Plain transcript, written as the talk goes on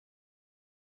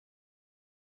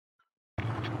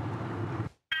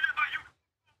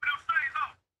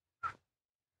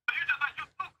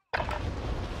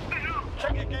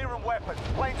gear and weapons.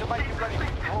 Planes are making ready for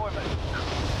deployment.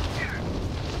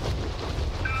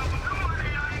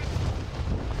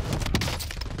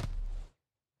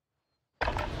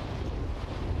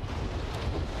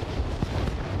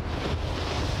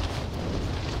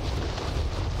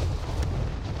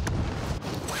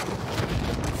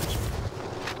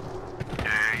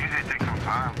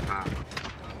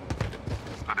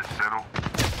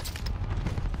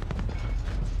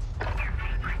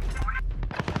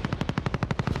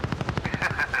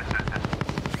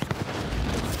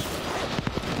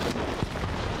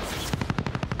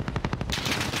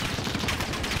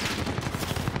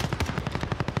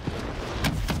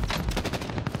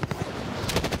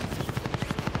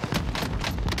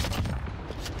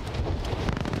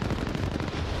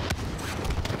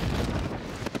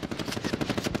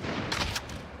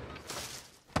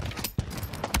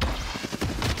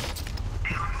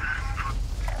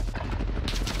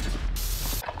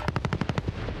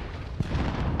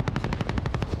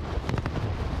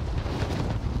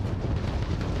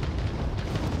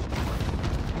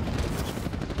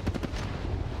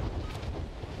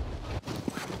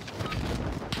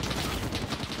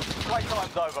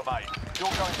 Playtime's over, mate. You're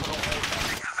going for the water.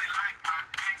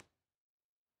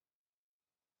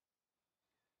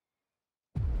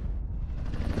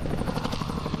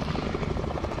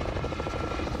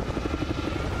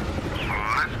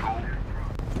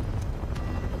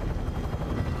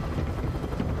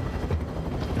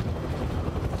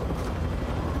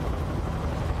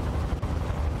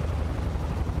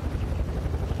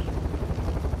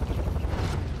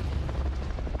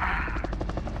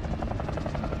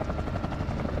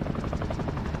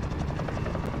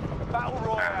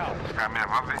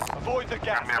 Avoid the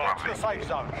gas box, the safe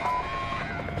zone.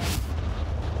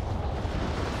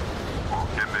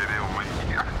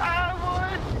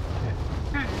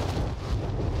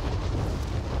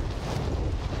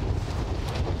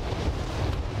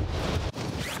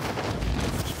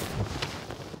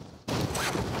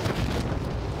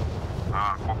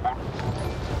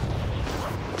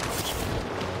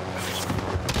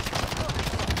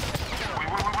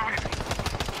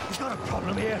 We've got a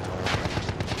problem here.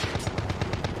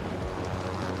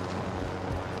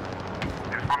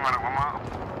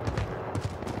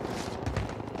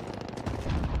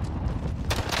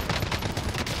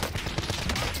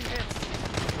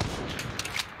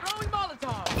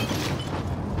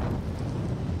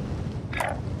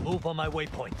 Move on my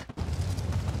waypoint.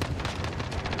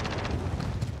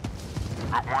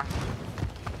 Got one.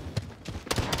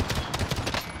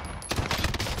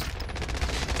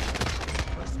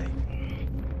 First aid.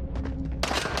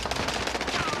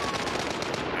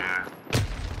 Yeah.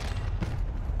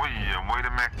 Wait a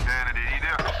minute, Danny, did he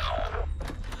there?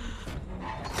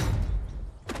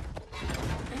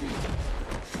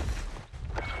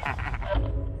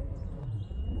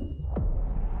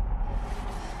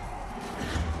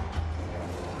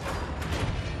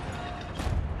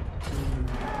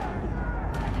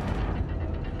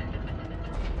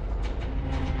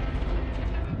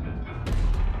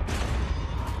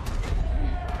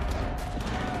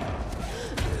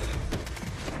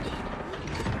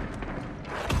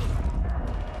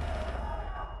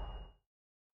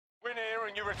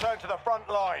 Return to the front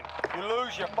line. You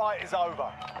lose, your fight is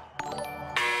over.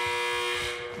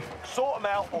 Sort them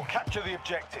out or capture the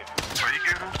objective. Are you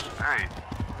getting them? Hey.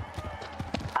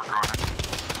 Work on it.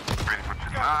 Ready for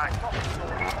tonight.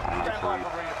 Stand by for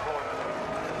redeployment.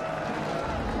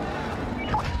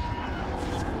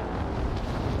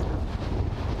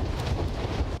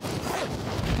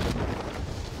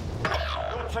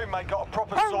 Your teammate got a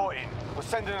proper sorting. We're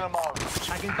sending them home.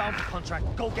 Tagging down for contract.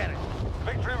 Go get it.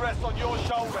 Victory rests on your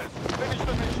shoulders. Finish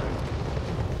the mission.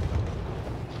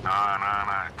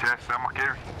 Nah. Tess, I'm gonna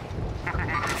carry.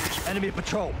 Enemy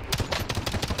patrol.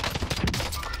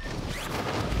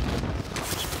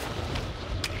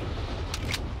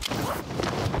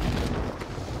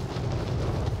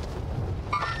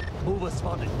 Mover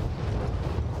spotted.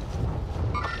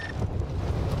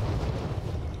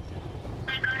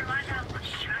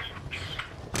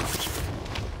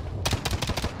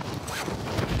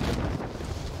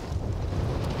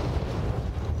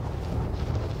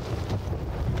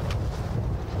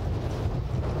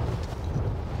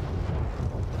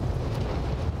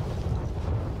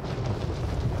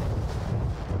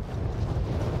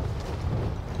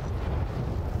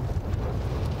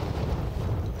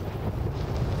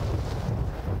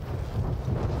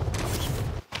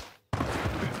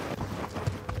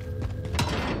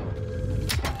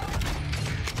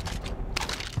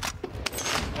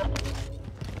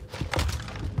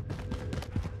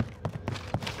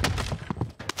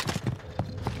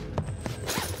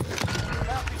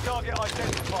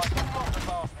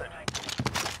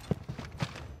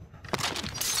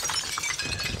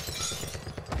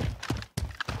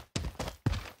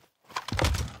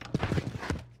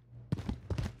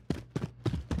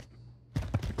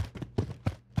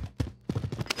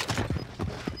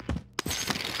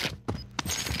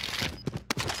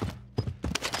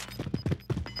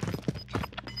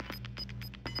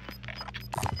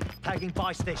 Tagging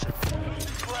buy station.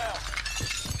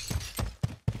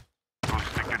 Los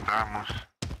etiquetamos.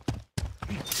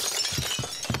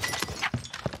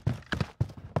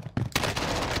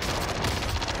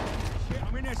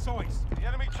 I'm in their sights. The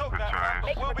enemy took that,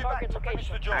 but we'll be back to finish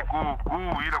the job.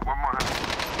 Mira, vamos a...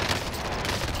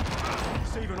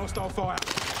 Receiving hostile fire.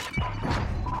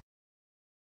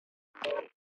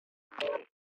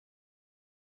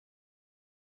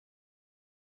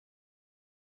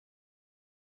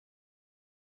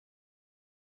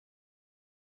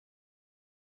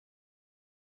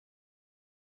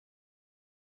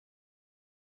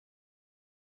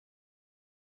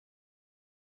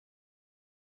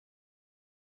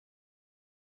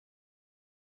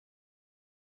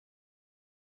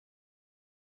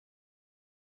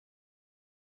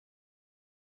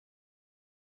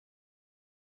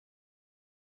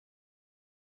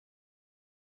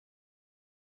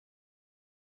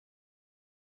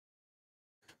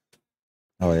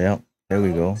 Oh, yeah. There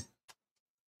we go.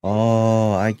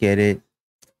 Oh, I get it.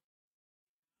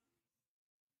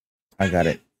 I got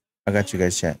it. I got you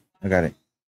guys, chat. I got it.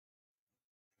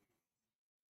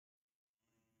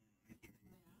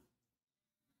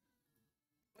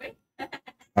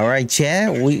 All right,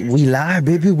 chat. We live,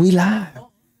 baby. We live.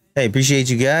 Hey, appreciate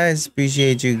you guys.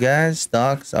 Appreciate you guys.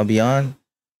 Stocks, I'll be on.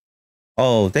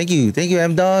 Oh, thank you. Thank you,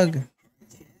 M-Dog.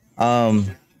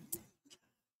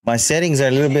 My settings are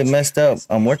a little bit messed up.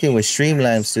 I'm working with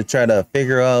Streamlabs to try to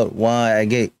figure out why I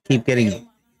keep getting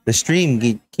the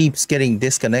stream keeps getting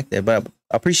disconnected. But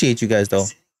I appreciate you guys though.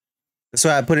 That's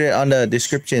why I put it on the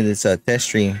description. It's a test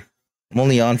stream. I'm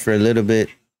only on for a little bit.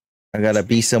 I gotta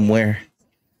be somewhere.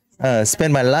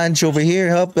 Spend my lunch over here.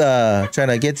 Help trying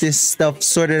to get this stuff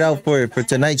sorted out for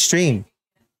tonight's stream.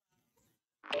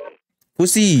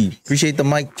 Pussy, appreciate the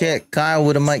mic check. Kyle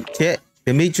with a mic check.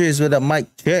 Dimitrius with a mic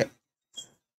check.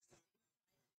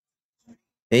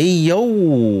 Hey,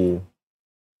 yo.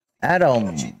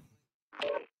 Adam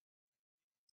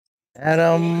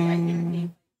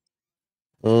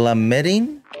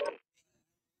Lamedding?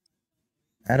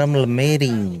 Adam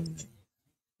Lamedding.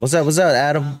 What's up,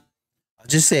 Adam? I'll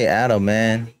just say Adam,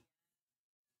 man.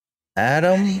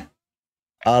 Adam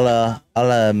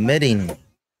Alamedding.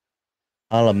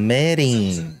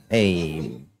 Hey,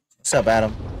 what's up,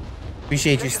 Adam?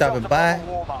 Appreciate you stopping by.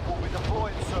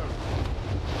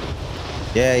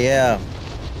 Yeah.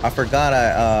 I forgot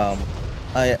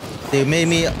they made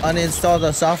me uninstall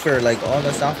the software, like all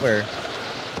the software.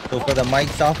 So for the mic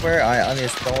software, I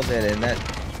uninstalled it and that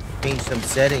changed some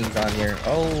settings on here.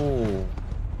 Oh.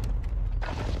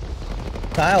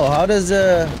 Kyle, how does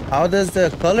the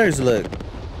colors look?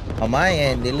 On my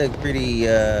end, they look pretty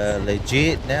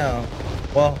legit now.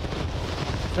 Well,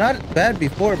 not bad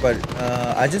before, but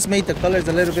I just made the colors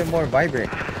a little bit more vibrant.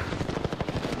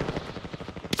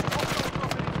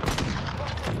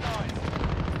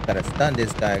 Gotta stun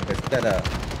this guy because gotta.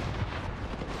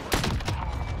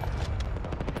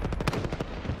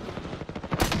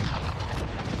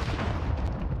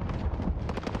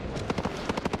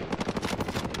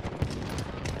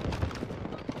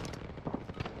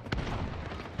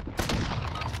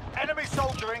 Enemy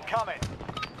soldier incoming.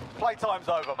 Playtime's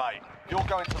over, mate. You're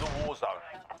going to the war zone.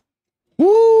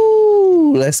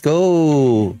 Woo! Let's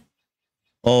go.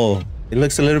 Oh, it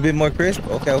looks a little bit more crisp.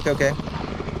 Okay.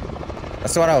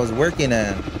 That's what I was working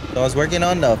on. So I was working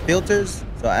on the filters.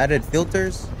 So I added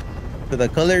filters so the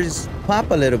colors pop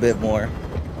a little bit more.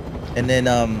 And then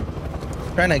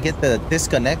trying to get the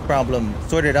disconnect problem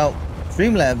sorted out.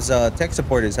 Streamlabs tech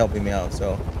support is helping me out.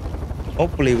 So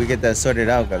hopefully we get that sorted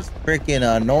out because freaking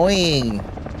annoying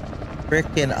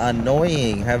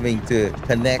having to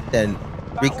connect and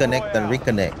reconnect and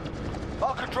reconnect.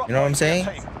 You know what I'm saying?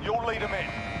 You'll lead them in.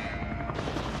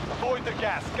 Avoid the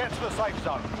gas. Get to the safe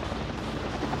zone.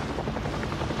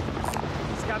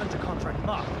 Scavenger contract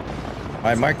mark. All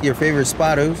right, mark your favorite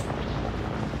spotters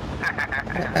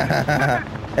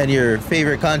and your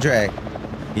favorite contract.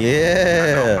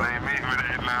 Yeah.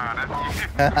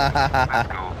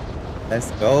 Let's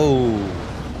go.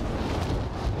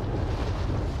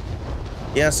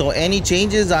 Yeah, so any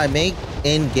changes I make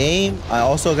in game, I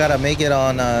also gotta make it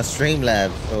on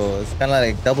Streamlabs. So it's kind of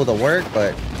like double the work,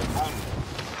 but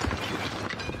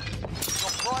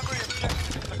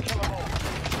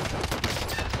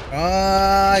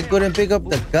I couldn't pick up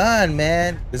the gun,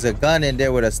 man. There's a gun in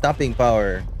there with a stopping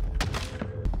power.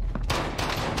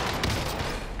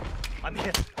 I'm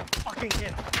hit. Fucking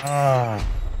hit.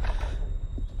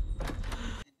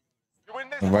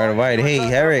 Right. Hey,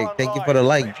 Eric, thank you for the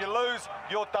like.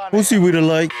 Pussy with a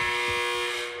like.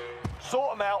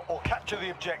 Sort them out or capture the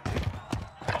objective.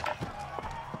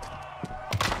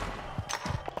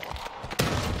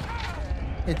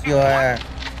 Hit your ass.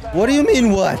 What do you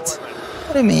mean what?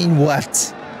 What do you mean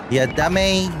what? You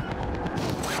dummy.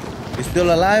 You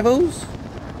still alive, Oos?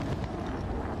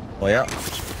 Oh yeah.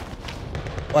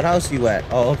 What house you at?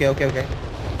 Oh, okay.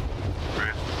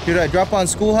 Should I drop on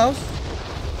schoolhouse?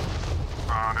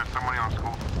 There's somebody on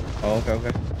school. Oh,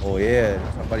 okay. Oh yeah,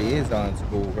 somebody is on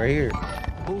school right here.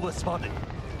 Mover spotted.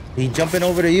 He jumping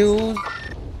over to you.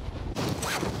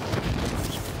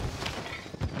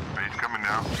 He's coming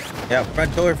down. Yeah,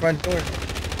 front door.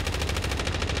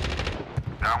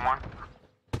 Down one.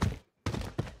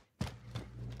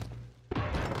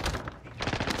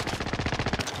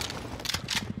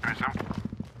 There's him.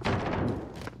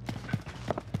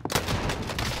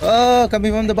 Oh,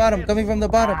 coming from the bottom. No,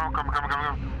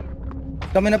 come.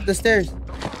 Coming up the stairs.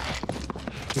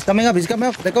 He's coming up.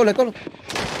 Let go.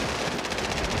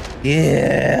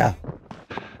 Yeah.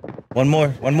 One more.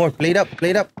 Played up.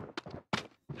 Live.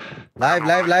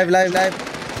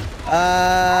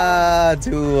 Ah,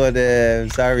 two of them.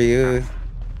 Sorry, you.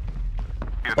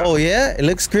 Oh, yeah? It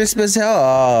looks crisp as hell.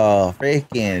 Oh,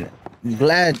 freaking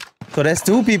glad. So that's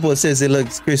two people says it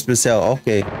looks crisp as hell.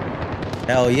 Okay.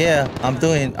 Hell yeah. I'm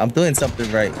doing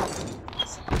something right.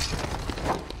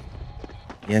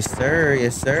 Yes,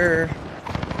 sir.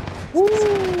 Woo.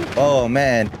 Oh,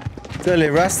 man. Totally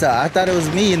Rasta. I thought it was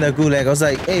me in the gulag. I was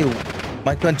like, hey,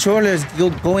 my controller's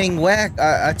going whack.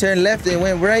 I turned left and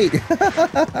went right.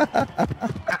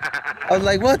 I was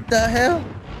like, what the hell?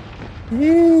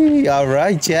 Yee. All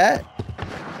right, chat.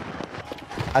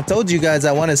 I told you guys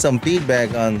I wanted some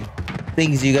feedback on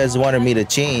things you guys wanted me to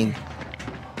change.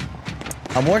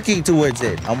 I'm working towards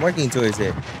it.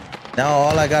 Now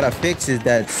all I gotta fix is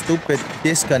that stupid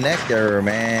disconnector,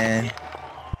 man.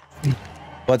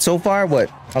 But so far, what?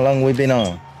 How long we been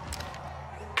on?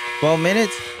 12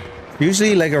 minutes?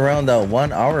 Usually like around the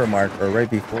 1 hour mark or right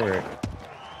before it.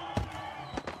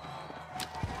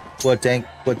 Quad tank.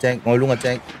 Ngồi luôn ở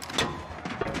tank.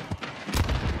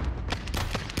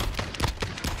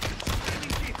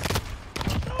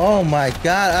 Oh my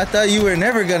god, I thought you were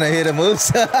never gonna hit a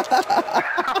moose.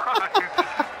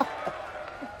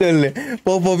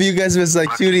 Both of you guys was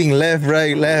like shooting left,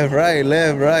 right.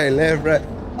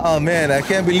 Oh man, I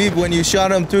can't believe when you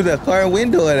shot him through the car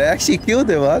window and it actually killed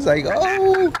him. I was like,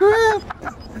 oh crap.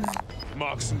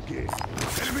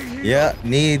 Yeah,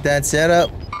 need that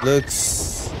setup.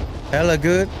 Looks hella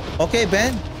good. Okay,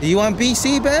 Ben, do you want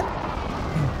PC, Ben?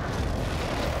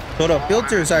 So the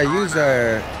filters I use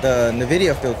are the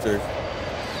NVIDIA filters.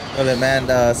 So the man,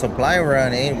 the supply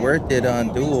run ain't worth it on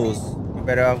duals. You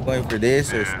better off going for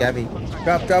this or Scabby.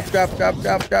 Drop.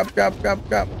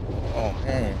 Oh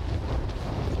man.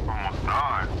 Almost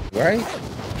died. Right?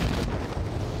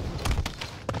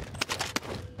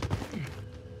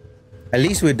 At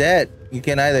least with that, you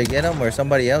can either get them or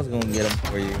somebody else gonna get them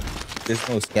for you. There's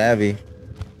no Scabby.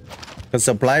 Cause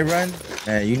supply run,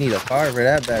 man, you need a car for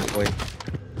that bad boy.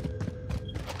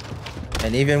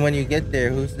 And even when you get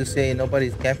there, who's to say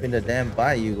nobody's camping the damn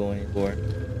bayou going for?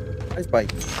 Nice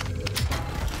bike.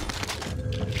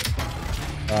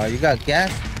 You got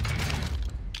gas?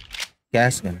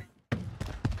 Gas gun.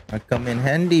 I come in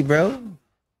handy, bro.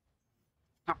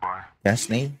 Goodbye. Gas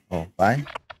name? Oh, bye.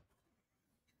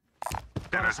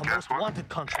 That is a most wanted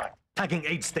contract. Tagging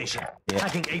aid station. Yeah. I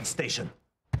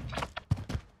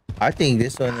think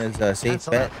this one is a safe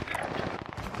bet.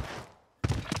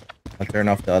 I'll turn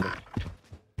off the other.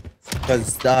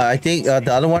 Because I think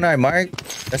the other one I marked,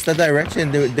 that's the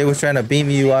direction they was trying to beam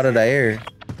you out of the air.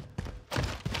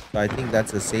 So I think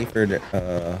that's a safer.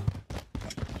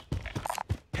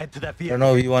 Head to that I vehicle. don't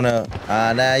know if you wanna.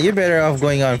 Nah, you're better off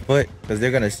going on foot because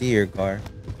they're gonna see your car.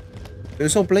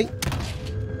 There's no plate.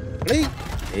 Hey,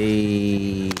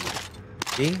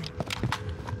 see?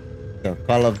 The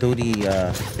Call of Duty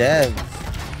devs,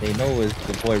 they know it's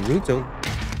the boy Ruto.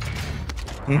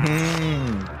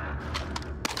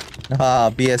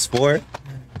 PS4.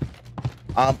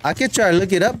 I could try to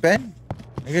look it up, man.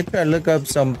 I could try to look up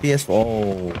some PS4.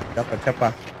 Oh,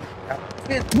 chopper.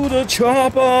 Get to the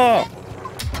chopper.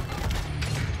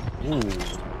 Ooh.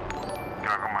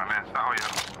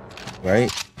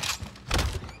 Right.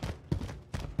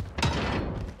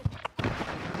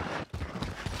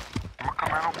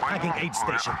 Tagging aid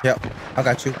station. Yep, I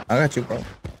got you, bro.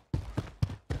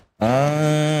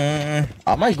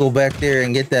 I might go back there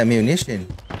and get that munition.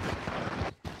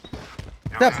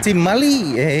 What's up, Tima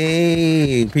Malieitulua?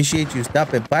 Hey, appreciate you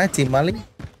stopping by, Tima Malieitulua.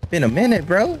 Been a minute,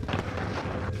 bro.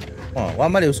 Oh, why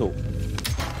am I so?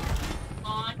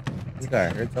 I think I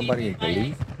heard somebody in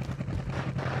police.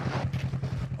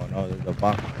 Oh no, there's a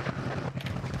bomb.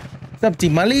 What's up,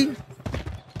 Tima Malieitulua?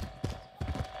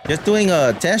 Just doing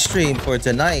a test stream for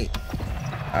tonight.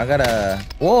 I gotta.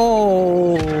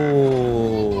 Whoa!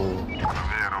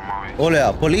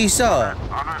 Olha, polícia!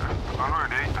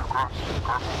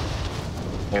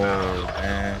 Oh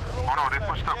man! Oh no, they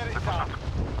pushed up. They pushed up.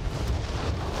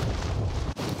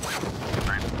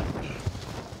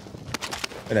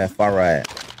 Look at that far right.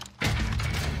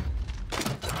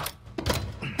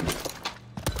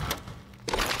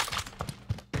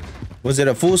 Was it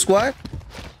a full squad?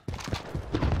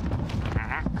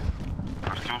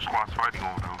 There's 2 squads fighting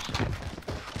over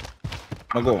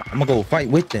those. I'm gonna go fight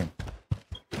with them.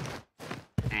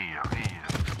 Yeah.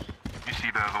 You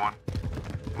see the other one?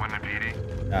 One in PD?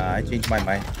 Nah, I changed my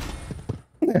mind.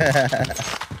 Oh,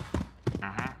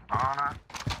 no.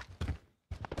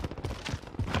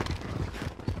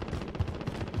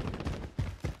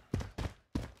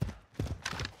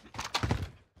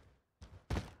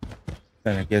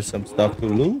 Trying to get some stuff to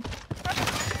loot.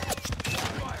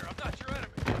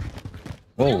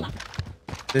 Whoa.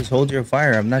 Just hold your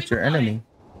fire. I'm not your enemy.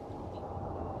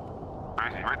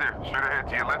 Right there. Straight ahead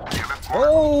to your left corner.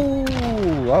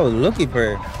 Oh, I was looking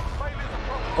for it.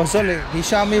 Oh, sorry. He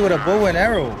shot me with a bow and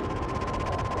arrow.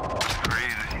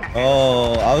 Crazy.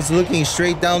 Oh, I was looking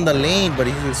straight down the lane, but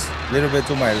he was a little bit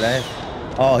to my left.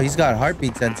 Oh, he's got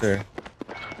heartbeat sensor.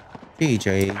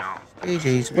 GG's.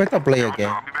 Where's the play again?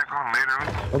 I'll be back on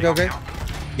later. Okay.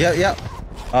 Yeah.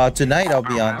 Tonight I'll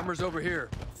be on. Armor's over here.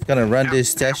 Gonna run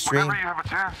this test stream. Whenever you have a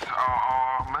chance,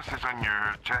 I'll message on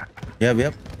your chat.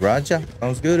 Yep. Roger.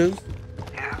 Sounds good, dude.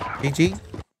 Yes. GG.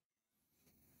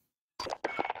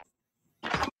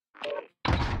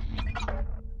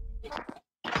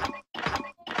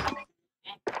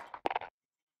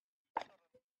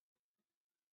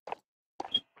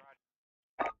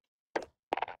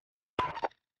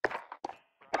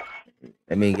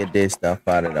 Let me get this stuff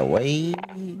out of the way.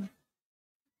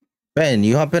 Ben,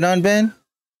 you hopping on, Ben?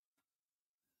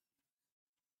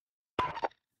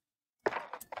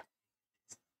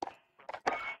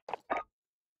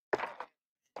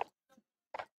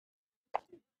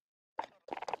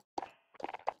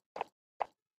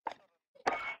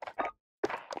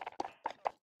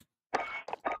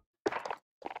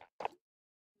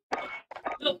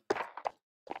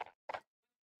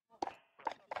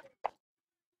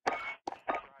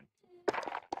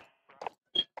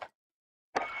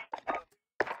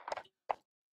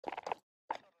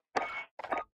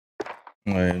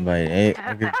 I'm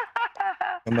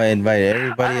gonna invite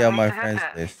everybody on my friends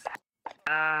list.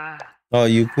 Oh,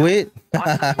 you quit? You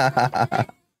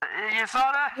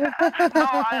saw that? No,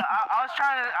 I was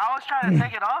trying to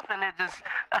take it off, and it just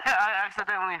I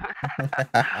accidentally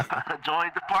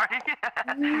joined the party.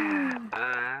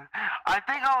 I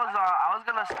think I was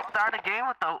gonna start a game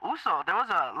with the Uso. There was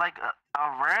a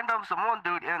random Samoan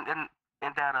dude in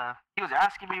that he was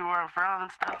asking me where I'm from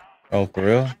and stuff. Oh, for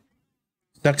real?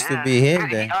 Sucks to be him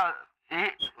then.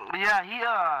 He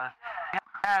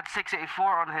had 684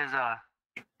 on his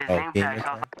name tag. So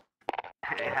I was like,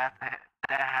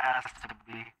 that has to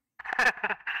be.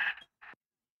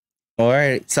 All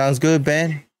right, sounds good,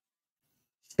 Ben.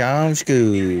 Sounds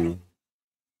good.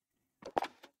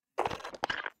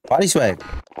 Body swag.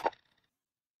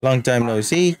 Long time no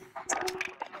see.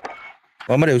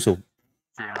 What am I doing?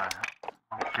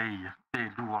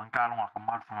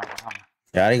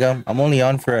 Yeah, I go. I'm only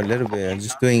on for a little bit. I'm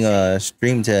just doing a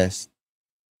stream test.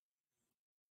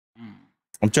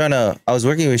 I was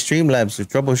working with Streamlabs to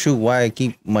troubleshoot why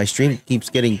my stream keeps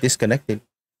getting disconnected.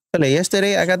 So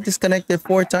yesterday I got disconnected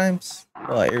 4 times.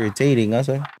 Oh, irritating,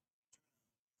 also.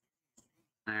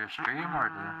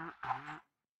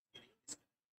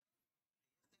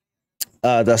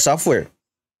 The software.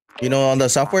 You know, on the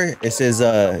software it says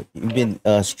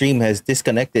stream has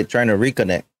disconnected, trying to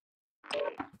reconnect.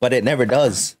 But it never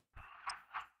does.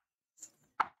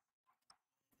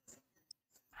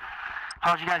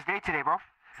 How's you guys' day today, bro?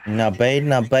 Not bad.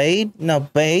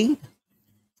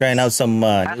 Trying out some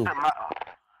new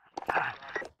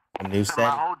set. My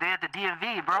whole day at the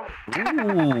DMV, bro.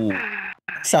 Ooh,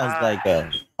 sounds like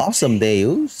a awesome day,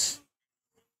 Oos.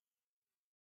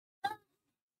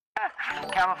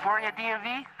 California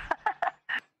DMV.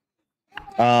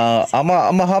 I'm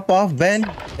gonna hop off, Ben,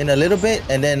 in a little bit,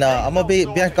 and then I'm gonna be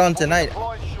back on tonight.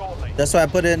 That's why I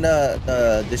put in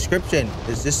the description.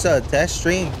 It's just a test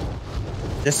stream.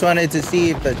 Just wanted to see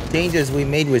if the changes we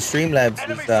made with Streamlabs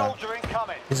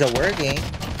is working.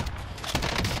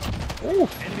 Ooh.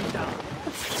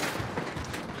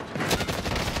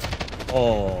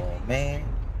 Oh man,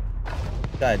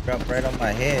 guy dropped right on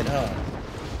my head, huh?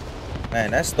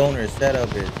 Man, that stoner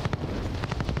setup is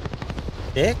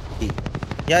icky.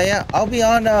 Yeah, I'll be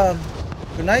on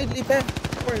tonight, Lipe.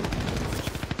 forth.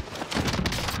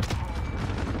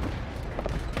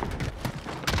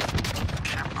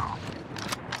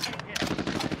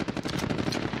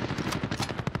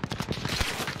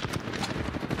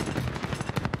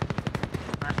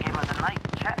 First game of the night,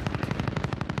 chat.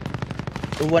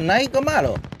 One night, come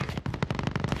out.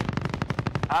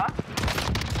 Huh?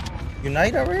 You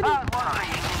night already? Well,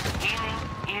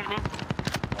 evening.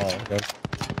 Oh, okay.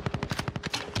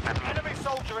 Enemy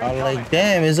soldier I'm incoming. like,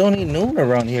 damn, it's only noon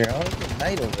around here. I only get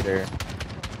night over there.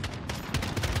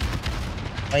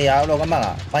 Vaigafa đâu các bạn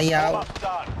ạ? Vaigafa. Almost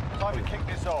done. Time to kick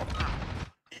this off.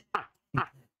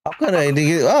 How could I?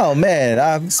 Oh man,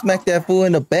 I smacked that fool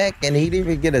in the back and he didn't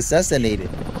even get assassinated.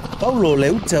 Paulo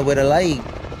Leuta with a like.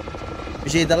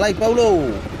 Appreciate the like,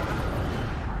 Paulo.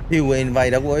 Hiểu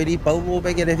invite đâu đi Paulo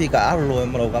bây giờ thì cả rồi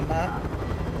mà đâu cả má.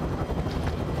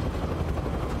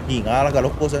 Gì ngã là cả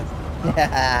lúc cô sao?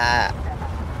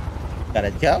 Cả là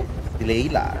cháu thì lấy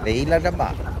là các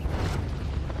bạn.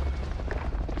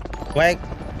 Swag,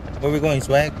 where we going,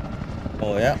 Swag?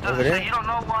 Oh yeah, over there. So you don't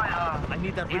know why, I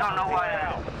need that you don't know why,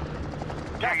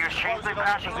 your stream's been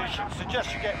crashing?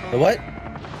 Suggest you get The what?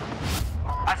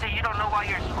 I said you don't know why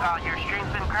your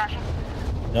stream's been crashing?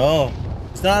 No,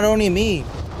 it's not only me.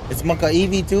 It's Maka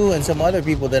EV2 and some other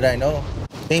people that I know.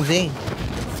 Same thing.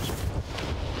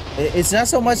 It's not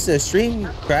so much the stream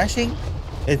crashing;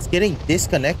 it's getting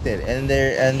disconnected, and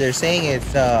they're saying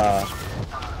it's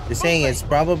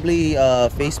probably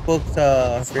Facebook's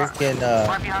freaking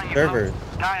Right behind you, server.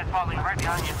 bro. Guy is falling right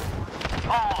behind you.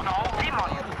 Oh, the whole team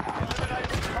on you.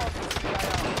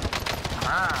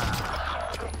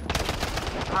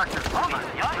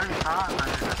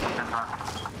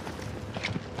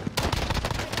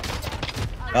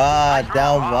 Ah,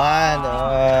 down one.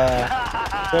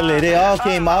 Really, they all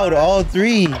came out, all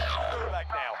three.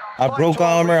 I broke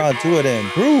armor on two of them.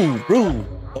 Bro,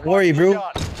 don't worry, bro.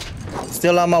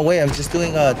 Still on my way. I'm just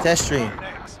doing a test stream.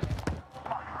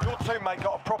 Your teammate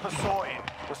got a proper sorting.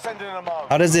 We're sending them over.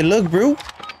 How does it look, bro?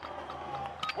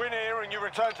 Win here and you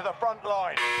return to the front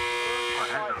line.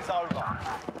 It's over.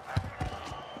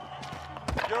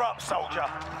 You're up, soldier.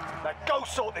 Now go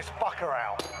sort this fucker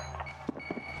out.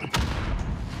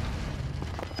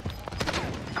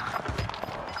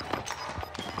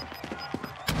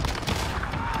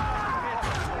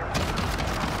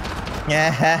 What?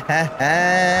 Man,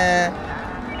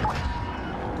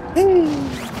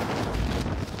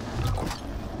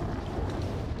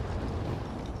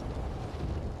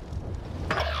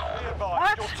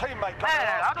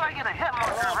 how do I get a hit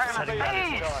marker right in the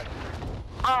face?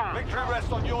 Victory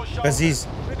rests on your shoulders.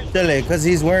 Cause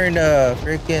he's wearing a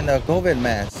freaking COVID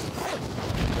mask.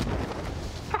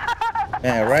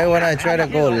 Man, right when I try to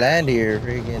go land here,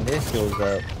 freaking this shows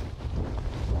up.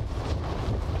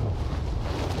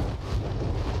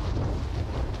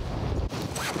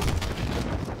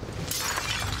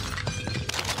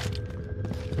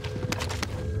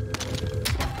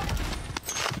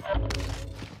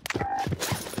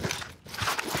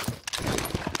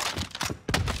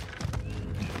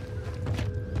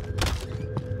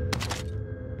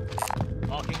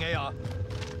 Marking AR.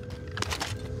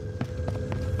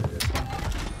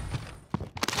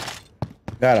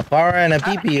 Got a Farah and a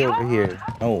PP over here.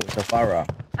 No, it's a Farah.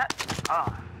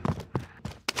 Oh.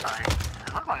 Sorry.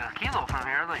 It looked like a kilo from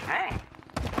here. Like, hey.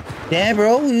 Damn,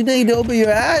 bro, you need to open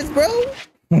your eyes, bro.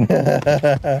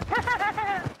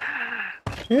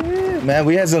 Man,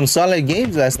 we had some solid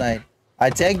games last night. I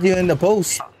tagged you in the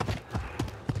post.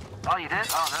 Oh, you did?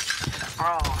 Oh, that's...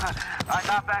 Bro, I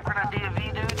got back from that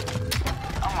DMV, dude.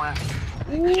 I went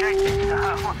straight to...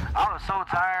 I was so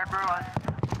tired, bro. I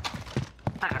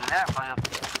took a nap. Like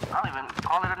I don't even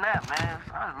call it a nap, man.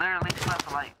 I literally slept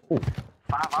for like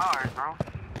 5 hours, bro.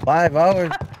 5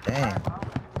 hours? Damn.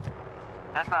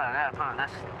 That's not a nap, bro.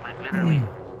 That's like literally...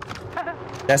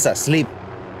 That's a sleep.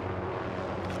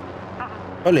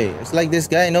 Holy, it's like this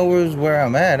guy knows where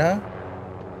I'm at, huh?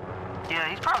 Yeah,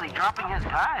 he's probably dropping his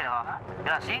guy off.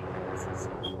 Yeah, see?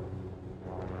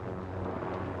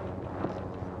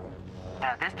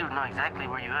 Yeah, this dude knows exactly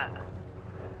where you at.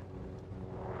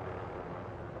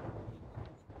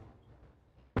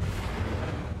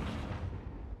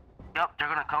 Yup, they're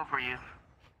gonna come for you.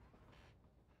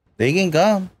 They can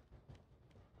come.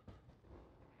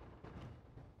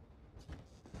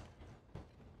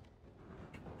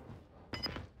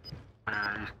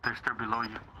 They're still below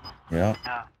you. Yeah.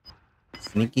 Yeah.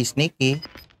 Sneaky, sneaky.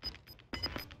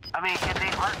 I mean, can they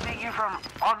heartbeat you from...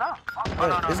 Oh, no. Oh,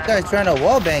 Look, this guy's trying to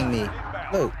wallbang me.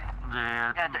 Look.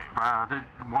 Yeah,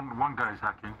 one guy's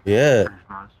hacking. Yeah.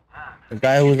 Nice. The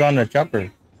guy who's on the chopper.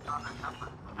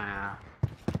 Yeah.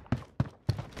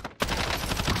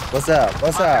 What's up?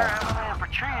 What's up?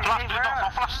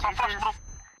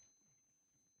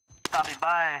 Stopping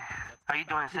by. How you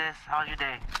doing, sis? How's your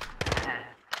day?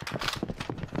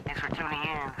 Thanks for tuning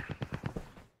in.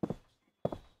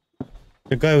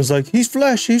 The guy was like, he's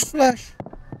flash, he's flash.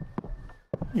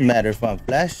 Doesn't matter if I'm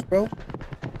flash, bro.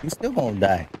 You still gonna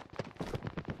die.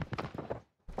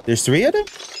 There's 3 of them?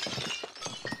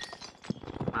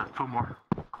 2 more.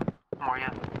 More,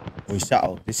 yeah. We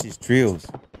shot. This is trios.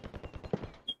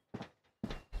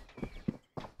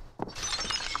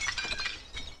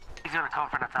 He's gonna come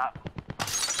from the top.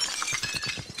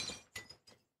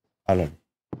 I love it.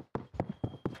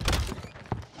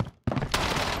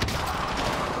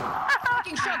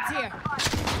 Fucking shots here.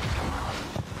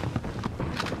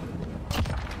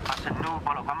 That's a new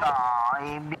bottle.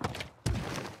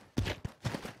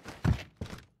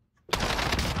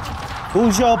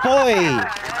 Who's your boy?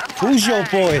 Who's your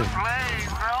boy?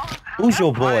 Who's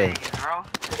your boy?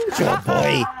 Who's your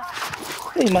boy?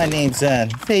 Say my name, son.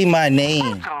 Say my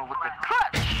name.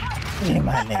 Say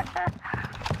my name.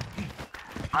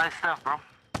 Nice stuff, bro.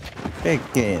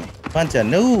 Freaking bunch of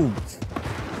noobs.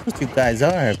 What you guys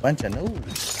are, a bunch of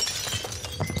noobs.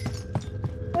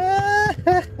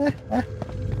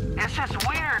 It's just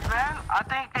weird, man. I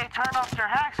think they turned off their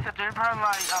hacks because they're probably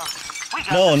like, we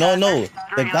got No.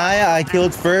 The guy I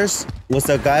killed first was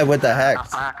the guy with the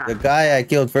hacks. The guy I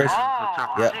killed first.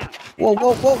 Yeah. Whoa.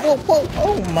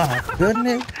 Oh my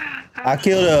goodness. I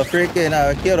killed a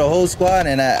whole squad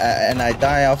and I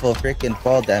die off of freaking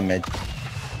fall damage.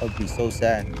 That would be so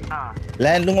sad.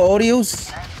 Land lung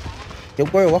audios. Yo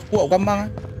boy,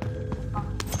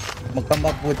 come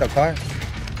up with a car.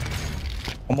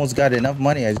 Almost got enough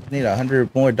money. I just need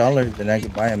 $100 more and I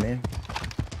can buy them in.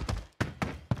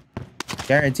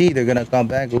 Guaranteed they're gonna come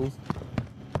back, Goose.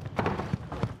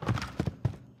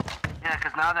 Yeah,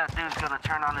 because now that dude's gonna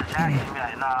turn on his hack and be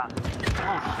like, nah.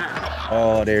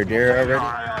 Oh, they're there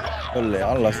already?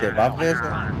 Allah said,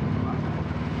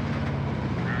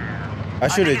 I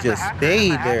should have just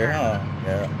stayed there, huh?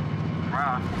 Yeah.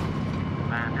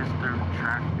 Man, this dude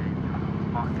tracked me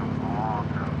fucking long.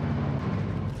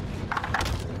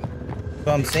 That's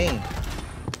what I'm saying.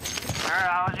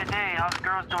 How was your day? How's the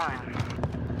girls doing?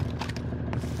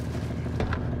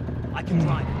 I can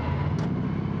drive.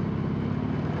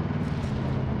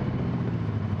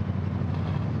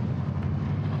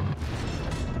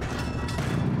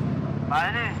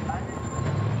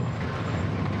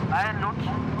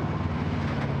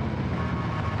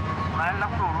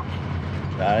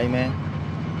 Sorry, man.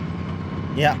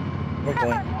 Yeah, we're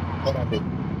going. Hold on, dude.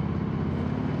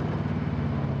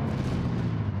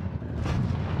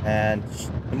 And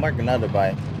mark another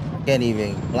bike. Can't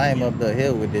even climb up the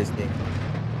hill with this thing.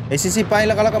 Hey, sisi pa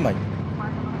ila ka man.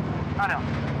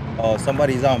 Oh,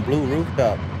 somebody's on blue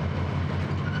rooftop.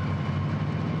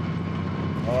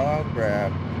 Oh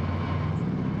crap.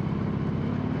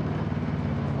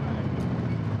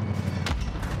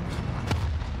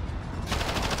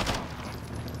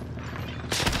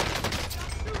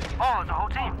 Oh, the whole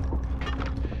team.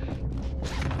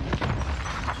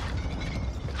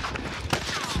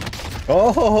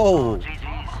 Oh.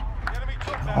 GG's.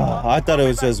 Oh, I thought it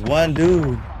was just one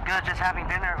dude. Good, just having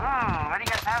dinner. What do you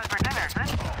guys have for dinner,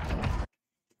 sis?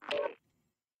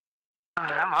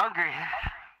 I'm hungry.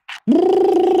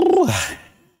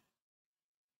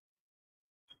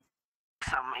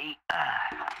 Some eat.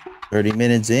 30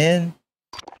 minutes in.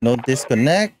 No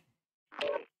disconnect.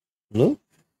 Look.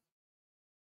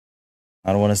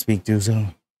 I don't want to speak too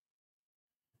soon.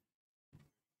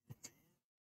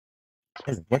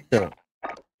 What the?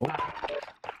 Oh.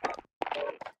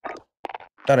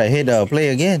 Thought I hit play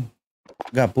again.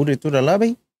 Got booted to the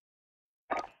lobby.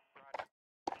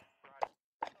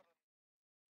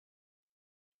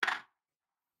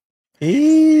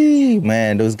 Eee,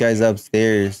 man, those guys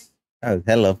upstairs. That was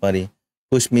hella funny.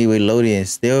 Pushed me with Lodi and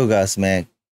still got smacked.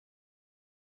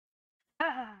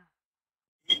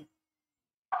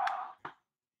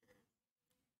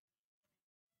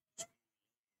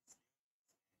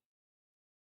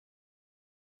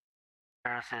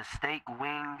 Says steak,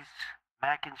 wings,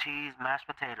 mac and cheese, mashed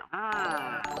potato.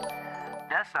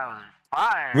 That sounds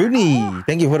fire. Rooney,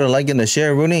 thank you for the like and the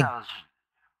share, Rooney.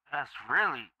 That's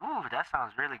really, that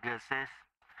sounds really good, sis.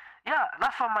 Yeah,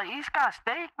 not from my East Coast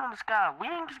steak, from the sky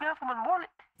wings, got from the morning.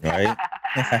 Right?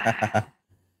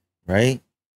 Right?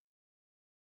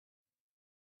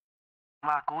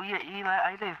 Mga kuya,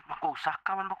 ay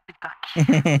makusaka man moktit kaki.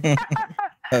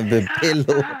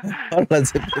 Bebelo. Hola,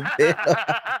 si Bebelo.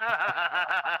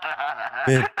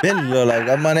 Bebelo, like,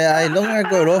 I'm gonna, I don't want to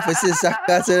go off, it's just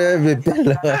Saka,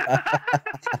 Bebelo.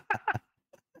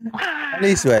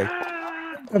 This way.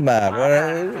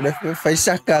 Maro, fai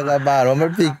saca maro,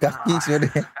 mas pica aqui, senhor.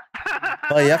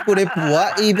 Olha, por aí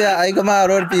pua, e be aí que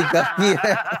maro pica aqui.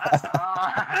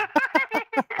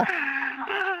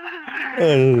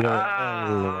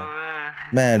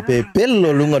 Man,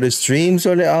 pelo lungo the stream,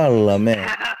 so Allah, man.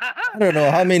 I don't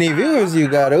know how many viewers you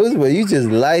got, but you just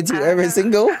lied to every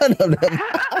single one of them.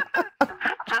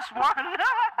 Just one.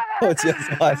 Oh,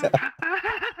 just one.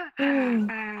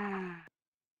 Man.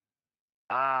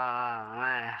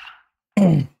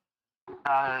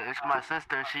 It's my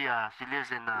sister. She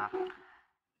lives in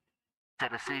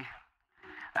Tennessee.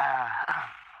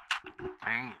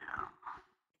 Dang.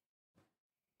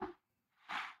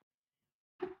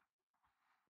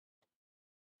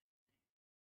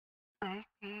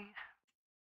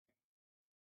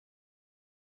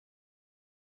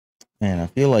 Man, I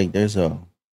feel like there's a...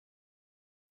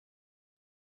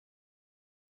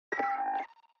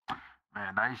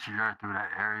 Man, I used to drive through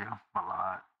that area a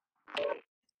lot.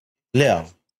 Yeah.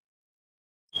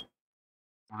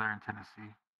 There in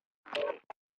Tennessee.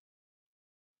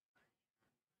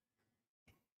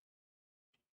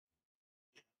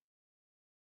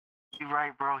 You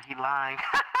right, bro. He lying.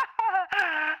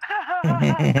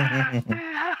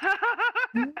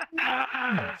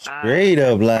 Straight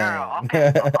up lying.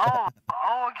 Okay. Oh,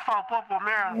 you found Popo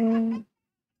Mira.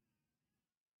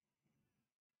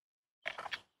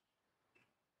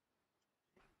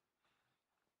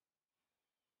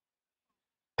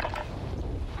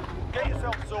 Get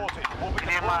yourself sorted. We'll be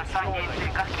Tima deployed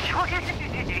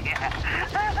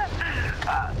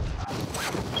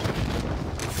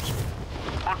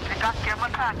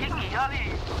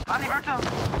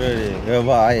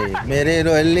Vai, mere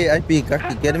ro ele ai pica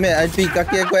aqui, quer me ai pica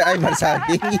aqui coi ai marsa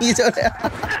aqui isso.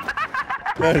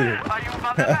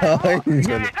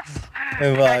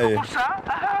 Vai.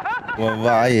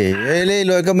 Vai, ele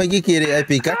lo que me kiri ai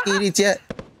pica kiri che.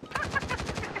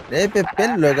 Để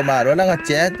pelo que maro na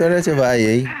che, todo se vai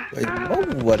aí. Oh,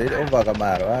 what it over que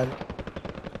maro.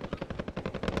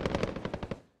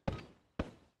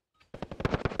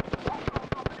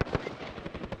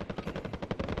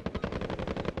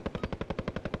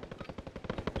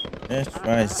 Let's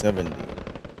try 70.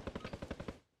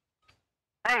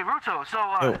 Hey, Ruto, so,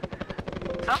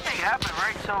 something happened,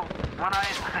 right? So, when I...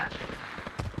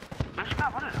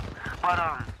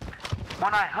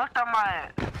 when I hooked on my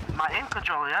aim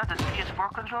controller, yeah, the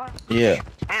CS4 controller? Yeah.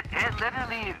 It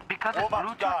literally, because it's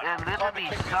Bluetooth, it literally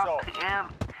sucked in,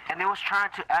 and it was trying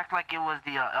to act like it was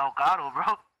the Elgato,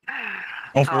 bro.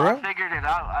 Oh, so for real? I figured it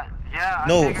out.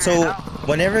 No, so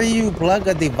whenever you plug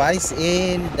a device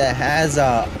in that has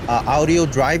a audio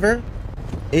driver,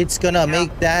 it's gonna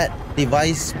make that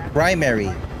device primary.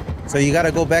 So you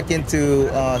gotta go back into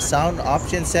sound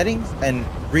option settings and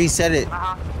reset it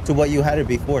to what you had it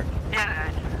before.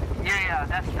 Yeah,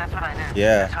 that's what I did.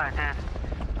 Yeah.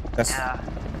 That's what I did.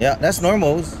 Yeah, that's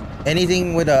normal.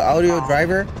 Anything with an audio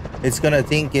driver, it's gonna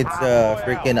think it's a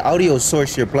freaking audio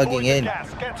source you're plugging in,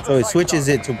 so it switches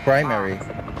it to primary.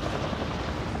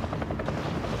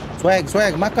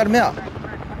 Swag, makar me out.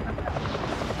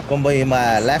 Como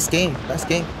my last game.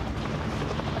 Okay.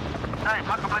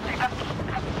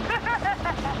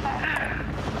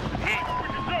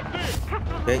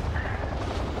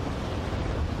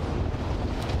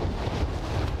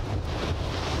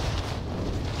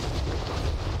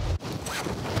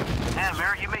 Damn,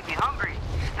 Mary, you make me hungry.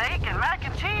 Steak and mac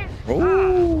and cheese.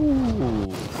 Ooh.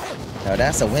 Now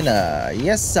that's a winner.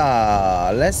 Yes,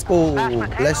 sir. Let's go.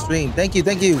 Let's stream. Thank you,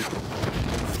 Rooney.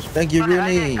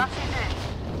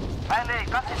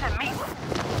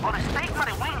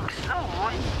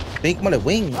 Steak mà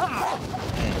wings.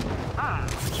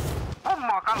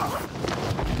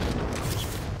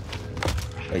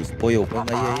 Ay, pollo,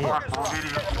 ponga ahí.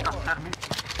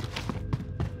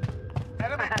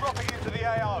 Enemy dropping into the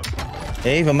AO.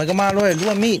 Hey, phải mấy cái ma luôn,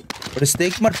 luôn meat. But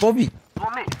steak mà Bobby.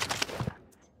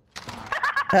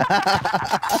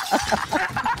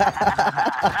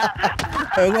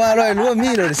 Cái ma luôn, luôn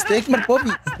meat rồi steak mà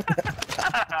Bobby.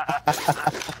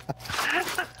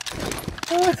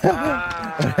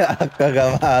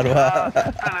 Kagamaro.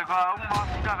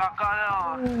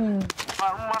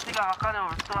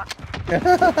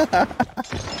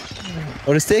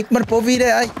 Or steak mà Bobby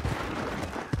đấy ai.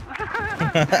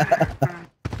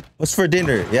 What's for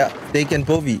dinner? Yeah, steak and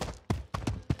Bobby.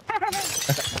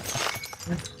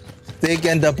 Steak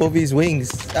and the Bobby's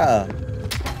wings. Ah.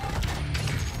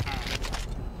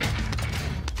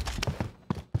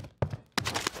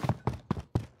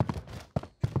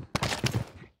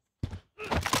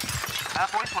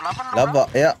 Lava,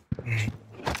 yeah.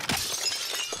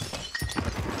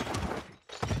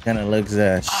 Kind of looks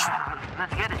let's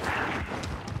get it.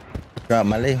 Drop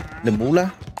Malay. The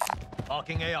moolah.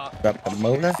 Marking AR. Drop the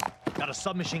moolah. Got a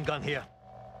submachine gun here.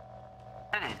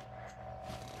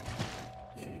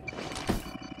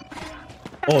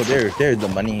 Oh, there's the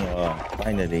money.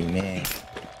 Finally, man.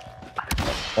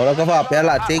 Oh, nó có vào bé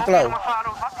là take low.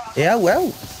 Yeah,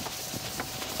 well.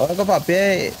 Oh, nó có vào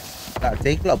bé là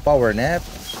take low power nap.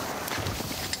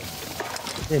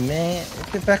 Hey, man,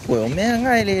 get back well, man.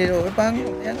 Ngay đi rồi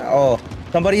băng. Oh,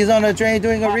 somebody's on the train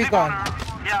doing a recon.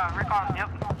 Yeah, recon. Yep.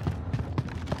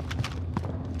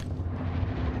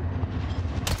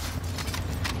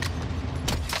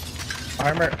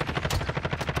 Armor.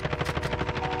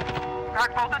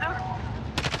 Crack both of them.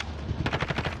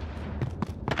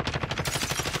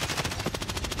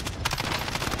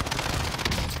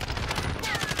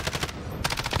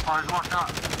 Oh, there's one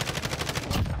shot.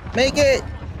 Make it.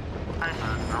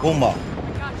 Nice. Boom.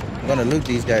 I'm gonna loot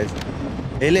these guys.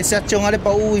 Ele se achou ali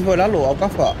para o Ivo lá lo, ao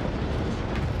café.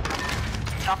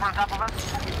 Chopper on top of us.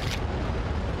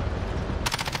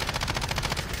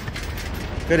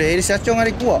 Pero ele se achou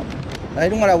ali kuat. Aí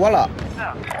não era wala.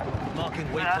 Yeah. Marking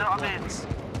Yeah, waypoint I mean- coordinates.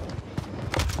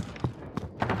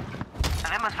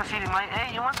 And they must be feeding my.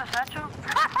 Hey, you want the statue?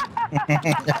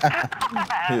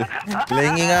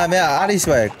 Linging me ali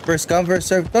swag. First come first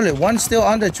serve. Only one still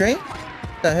on the train.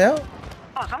 What the hell?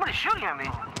 Oh, somebody's shooting at me.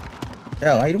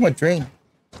 Hell, I don't want train.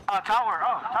 Tower.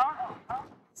 Oh, tower.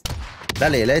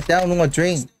 Dale, let down numa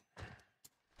train.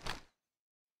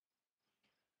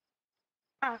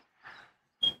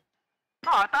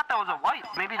 No, I thought that was a white.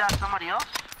 Maybe that's somebody else.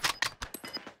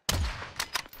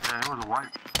 Yeah, it was a white.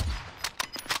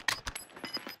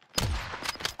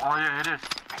 Oh yeah, it is.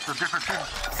 It's a different team.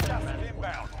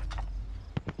 Inbound.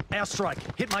 Airstrike.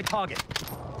 Hit my target.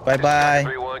 Bye bye.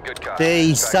 3-1, good copy.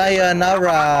 Say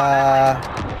sayonara.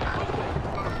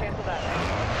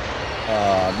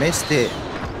 Missed it.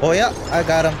 Oh yeah, I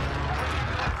got him.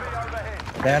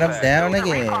 Got him down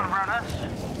again.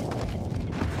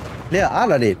 Yeah,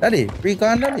 all of it. Dale,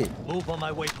 recon, dale. Move on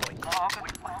my waypoint. Oh, okay.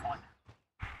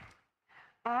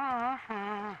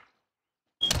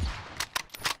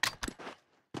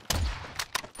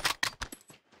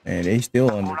 Man, they still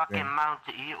on the Fucking train. mount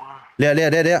to eat one.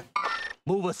 Yeah.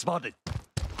 Mover spotted.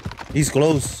 He's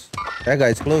close. That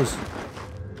guy's close.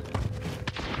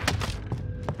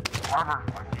 Armor.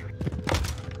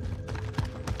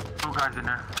 Two guys in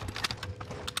there.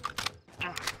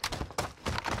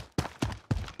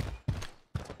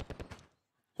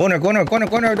 Corner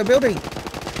of the building.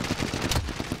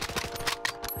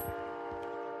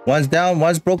 One's down,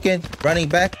 one's broken, running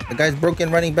back. The guy's broken,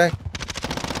 running back.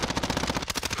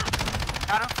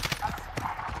 Got him.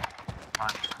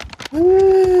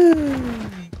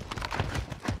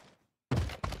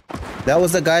 That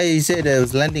was the guy he said that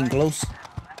was landing close.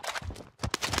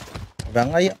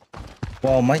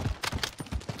 Wow, Mike.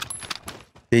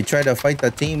 They tried to fight the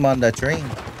team on the train.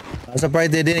 I'm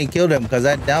surprised they didn't kill them because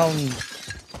I downed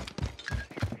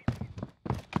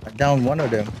one of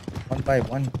them, one by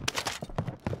one.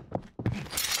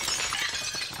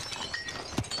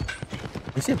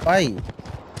 Is it fight?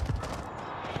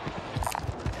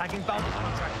 Tagging bounty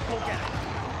contract. Go get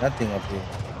it. Nothing up here.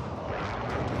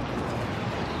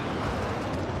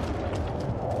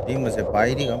 Team was a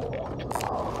fighting.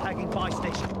 Tagging buy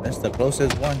station. That's the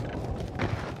closest one.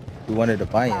 We wanted to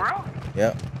buy it. For real?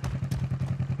 Yep.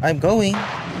 I'm going.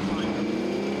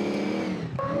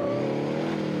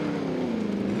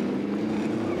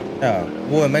 Yeah.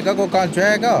 Boy, make a go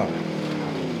contract out.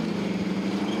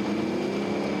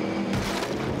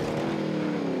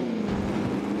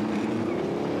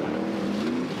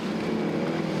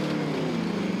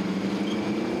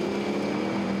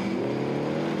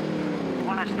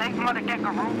 When a snake mother get a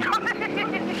room. When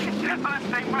a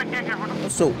snake mother get a room.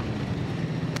 So,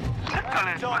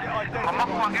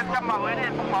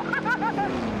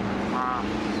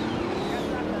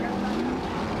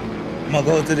 I'm gonna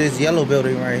go to this yellow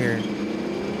building right here.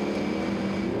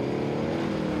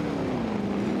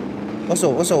 What's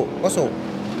up?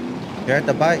 You're at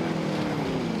the bike.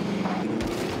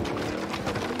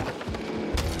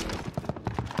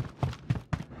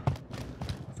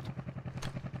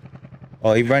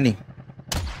 Oh, he's running.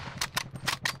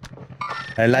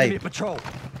 I Enemy like. patrol.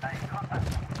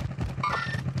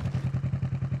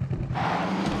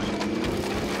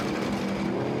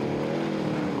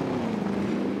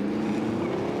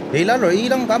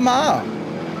 Ilang tama.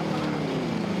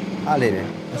 I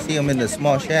see him in the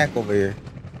small shack over here.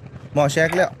 Small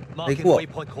shack left. They Marking cool.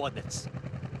 waypoint coordinates.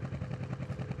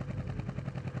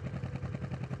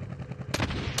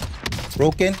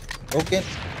 Broken.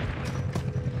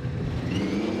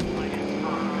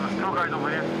 Two guys over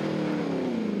here.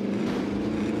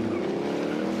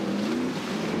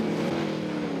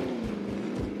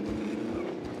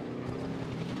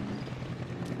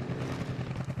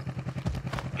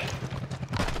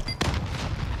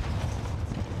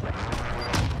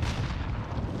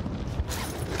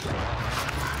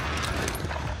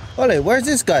 Holy, where's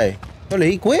this guy?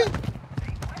 Holy, he quit?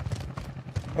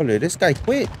 Holy, this guy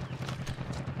quit.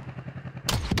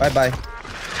 Bye-bye.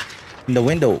 In the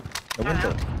window. The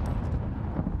window.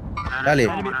 Dale,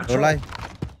 no lie.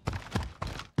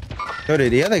 Holy,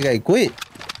 the other guy quit.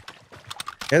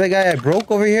 The other guy I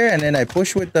broke over here and then I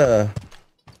pushed with the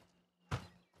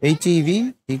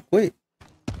ATV. He quit.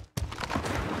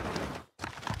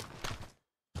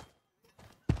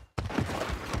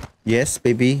 Yes,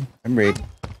 baby. I'm ready.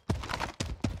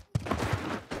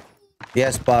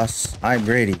 Yes, boss. I'm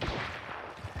ready.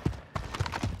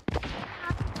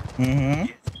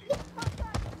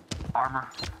 Armor.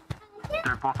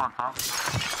 They're both on top.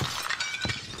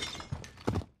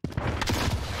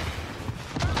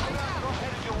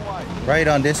 Right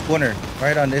on this corner.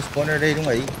 Right on this corner. They don't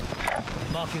wait.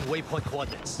 Marking waypoint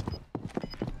coordinates.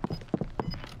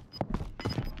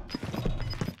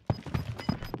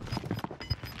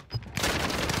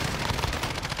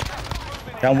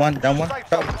 Down one. Down one.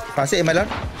 Pass it in my left.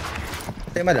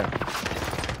 Take in my left.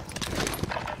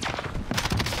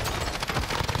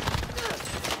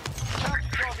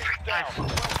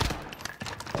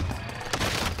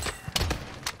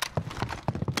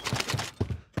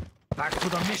 Back to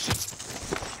the mission.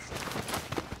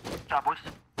 Job, boys.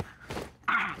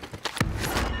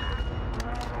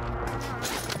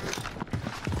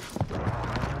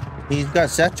 He's got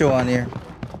Satchel on here.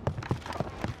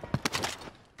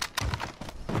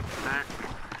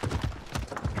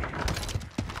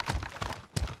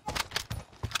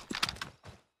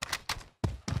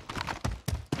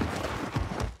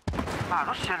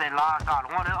 Those shit they locked on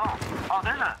one. Oh,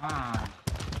 there's a.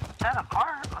 Is that a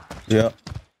car? Yeah.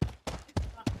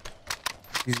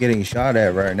 He's getting shot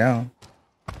at right now.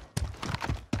 I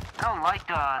don't like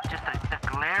just the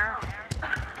glare.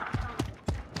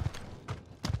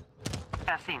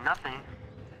 Can't see nothing.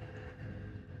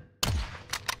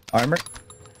 Armor.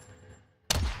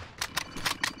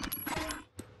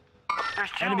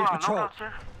 There's two Enemy patrol. lookouts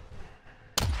here.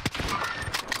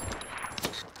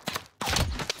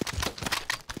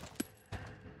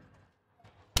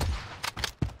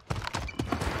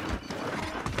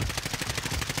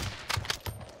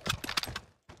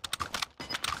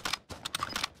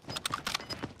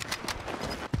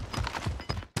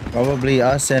 Probably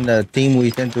us and the team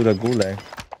we sent to the gulag.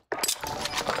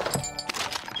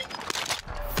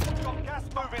 Got gas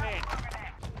moving in.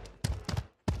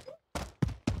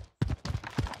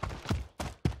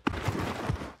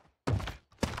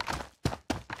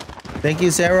 Thank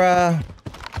you, Sarah.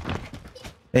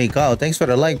 Hey, Kyle, thanks for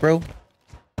the like, bro.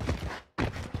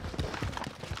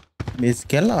 Miss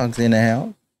Kellogg's in the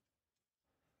house.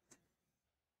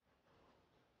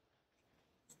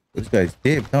 This guy's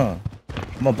dipped, huh?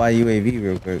 I'm gonna buy UAV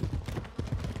real quick.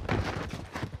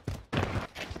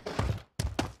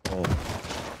 Oh,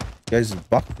 this guy's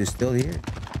box is still here.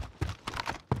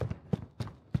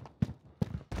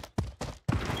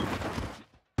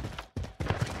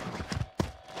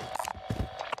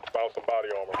 Found some body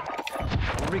armor.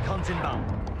 Recon's inbound.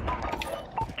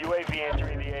 UAV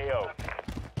entering the AO.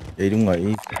 They don't like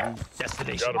eat.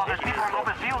 Destination. Oh, there's people in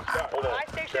open field. Hold on.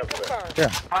 Cancel that. Yeah.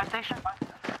 Fire station.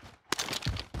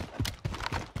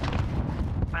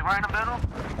 Like right in the middle.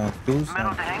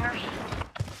 Middle of the hangars.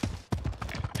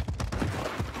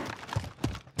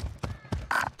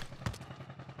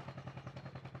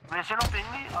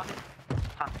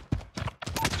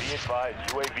 Be advised,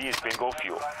 UAV is bingo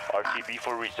fuel. RTB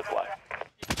for resupply.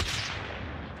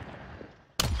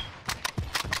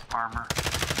 Armor.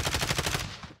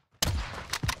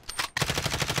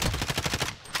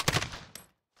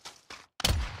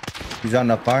 He's on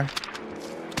the car.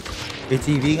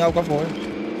 ATV ngao có phối.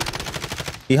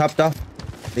 He hopped off.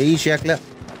 Để ý check left.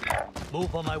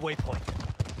 Move on my waypoint.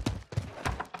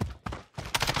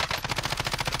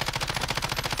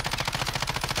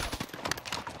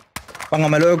 Bang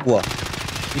on my lower của.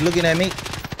 He's looking at me.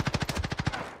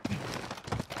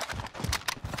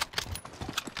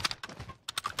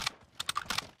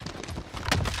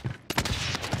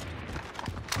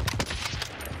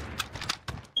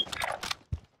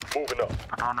 Moving up.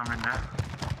 I found him in there.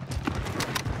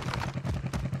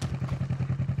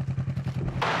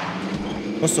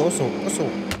 Also.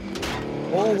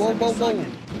 Oh,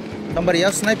 whoa. Somebody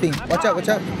else sniping. Watch out.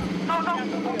 No.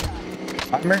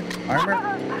 Armor.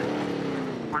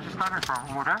 Where's the sniper from?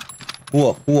 Over there?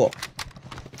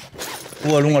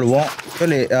 Ủa luôn rồi đúng không?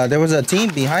 There was a team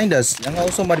behind us. Yang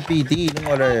also might be D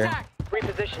luôn rồi.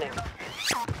 Repositioning.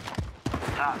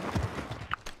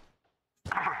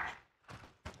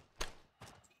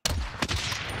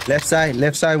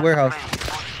 Left side warehouse.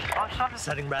 Oh,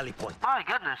 Setting rally point. my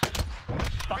goodness.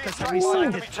 Fuckers Being are tracked by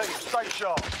resighted. enemy team. Stay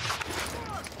sharp.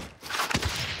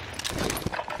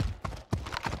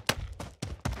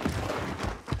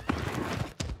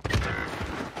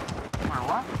 Wait,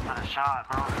 what? Got a shot,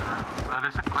 bro.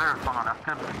 This is clear from an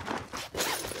Afghan.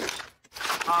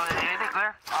 Oh, is it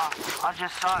clear? Oh, I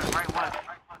just saw it right when.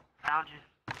 Found you.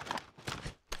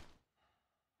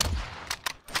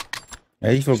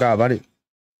 Hey, you forgot about it.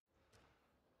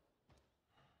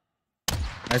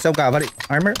 I still got about it.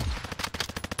 Armor.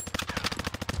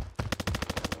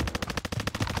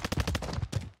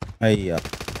 Hey,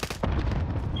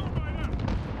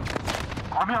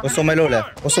 what's on my low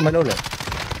left? What's on my low left?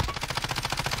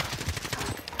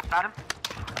 Got him?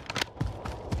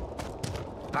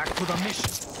 Back to the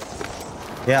mission.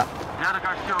 Yeah. The other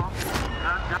guy's still.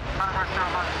 The other guy's still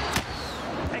alive.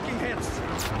 Taking hits.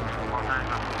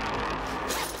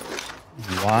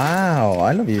 Wow,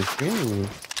 I love your shoes.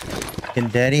 Can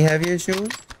Daddy have your shoes?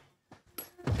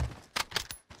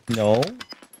 No.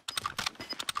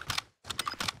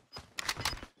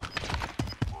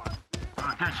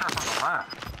 Get shot from the left.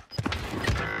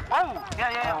 Oh,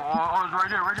 yeah. Oh, it's right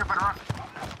here by the rock.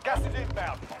 Gas is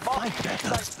inbound. Mark the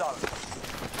safe zone.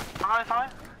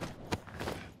 Fine.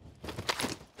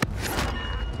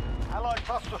 Allied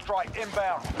cluster strike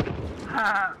inbound.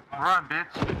 Run,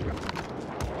 bitch.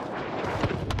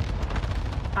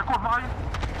 They're called mine.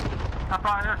 Not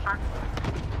by airstrike.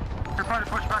 They're trying to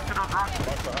push back to those rocks.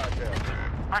 Watch the high tail.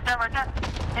 Right there.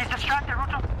 He's distracted,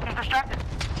 Ruto. He's distracted.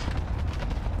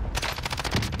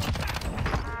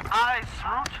 Nice,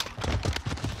 Root.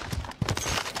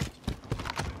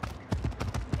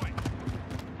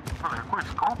 Vabbè, qui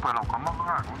scopano, come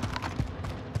va?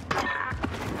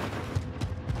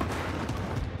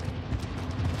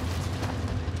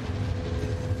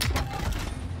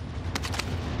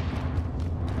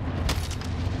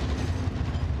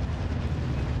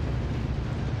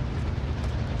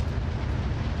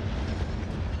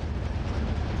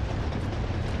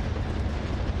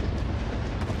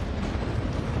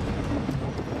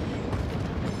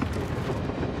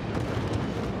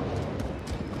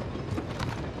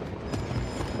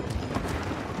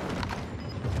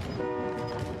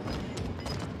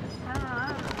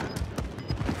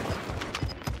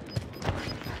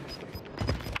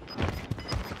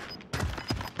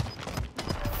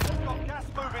 Got gas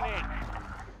moving in.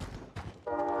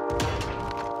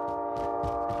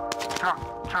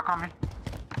 Truck on me.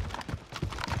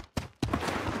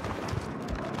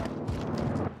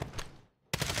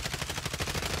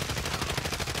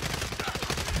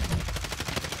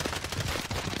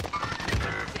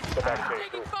 Somebody came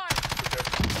through.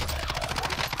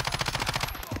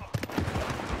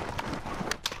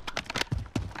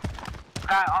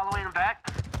 Guy all the way in the back.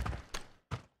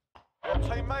 Your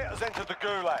teammate has entered the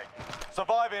gulag.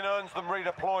 Surviving earns them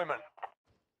redeployment.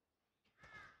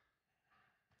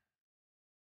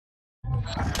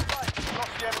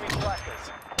 Lost the enemy trackers.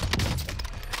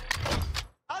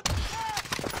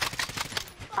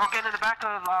 Broke into the back of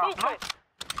Blue.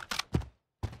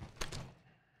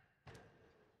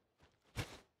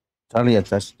 Charlie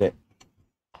attached it.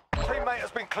 Teammate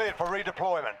has been cleared for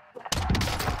redeployment.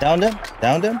 Downed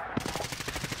him.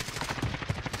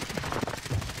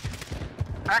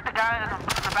 Back the guy in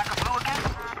the back of Blue again.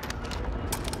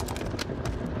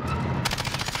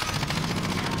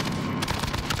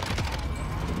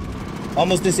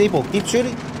 Almost disabled. Keep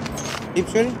shooting. I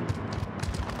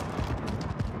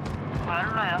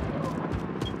don't know.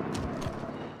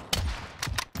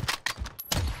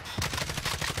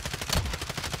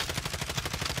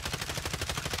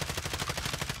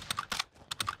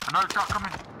 Another truck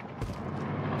coming.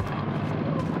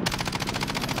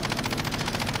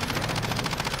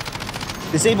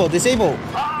 Disable. Oh!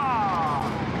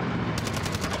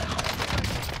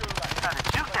 Gotta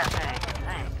shoot that thing.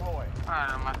 Hey. Deploy.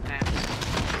 Alright, my thing.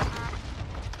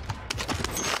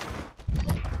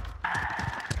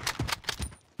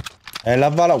 Lắp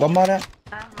vào lọc có mất á.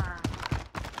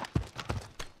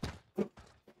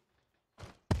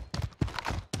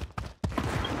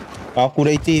 Có khu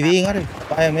đây TV ngắt đi.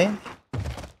 Ba em ấy.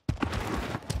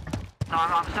 No,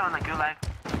 I'm still in the gulag.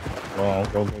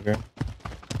 Okay.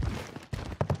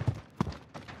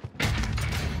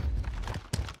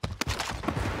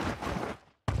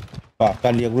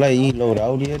 Cả liệt lấy lô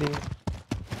đảo đi đi.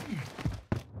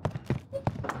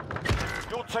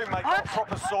 Your teammate got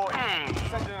proper sorted.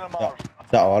 Send in a mark.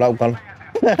 Sợ đâu con.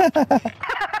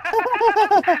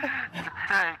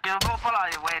 Kêu cô có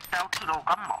lại về tao tự đồ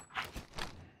cắm mỏ.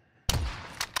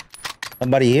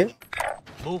 Somebody here?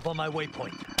 Move on my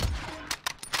waypoint.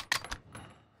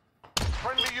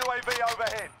 Friendly UAV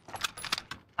overhead.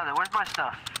 Where's my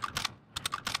stuff?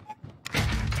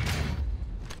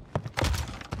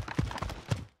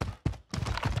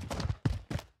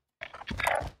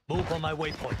 Move on my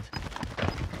waypoint.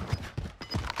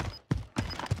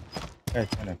 Okay,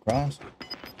 trying to cross.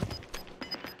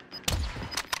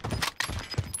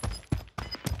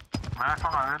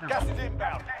 Gas is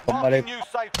inbound. Somebody Marking new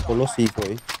safe zone. Paulo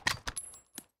Leuta.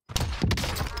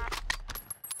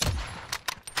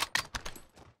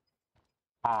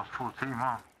 Oh, it's full team,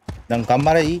 huh? Ang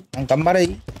kamera aí.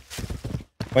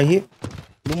 Right here.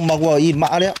 Lumagwa eat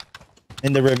maalia.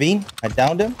 In the ravine. I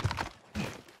downed him.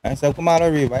 And so come out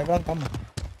of revive lang come.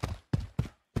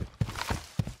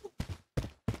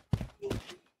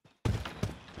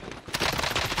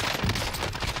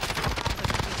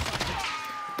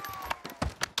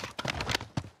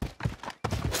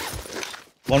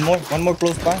 One more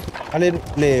close by.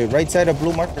 Right side of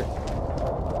blue marker.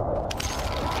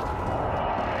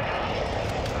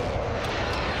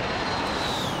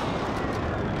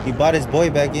 He brought his boy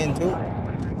back in too.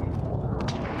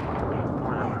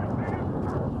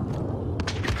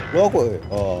 Look,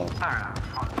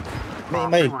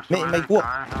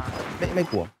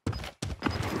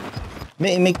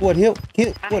 make what help.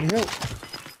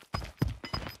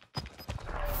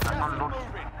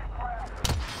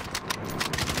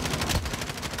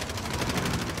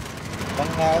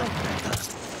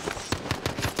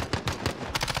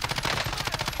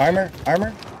 Armor.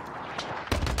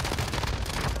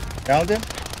 Found him.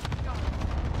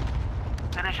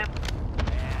 Finish him.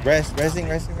 Resting.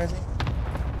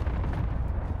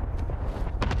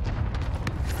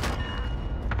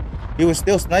 He was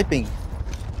still sniping.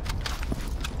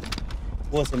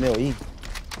 What's the middle E?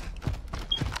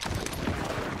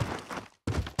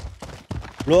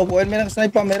 Look, what man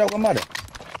sniper made up kamera.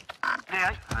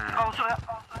 Yeah. Oh, so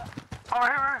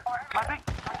here. My thing.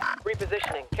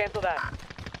 Repositioning. Cancel that.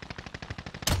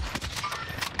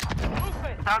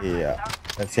 Yeah,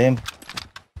 that's him.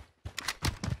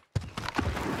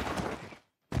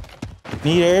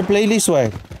 Need airplane this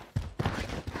way.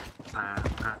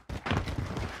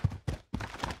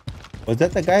 Was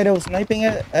that the guy that was sniping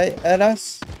at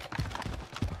us?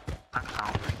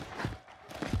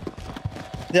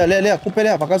 Yeah, coupe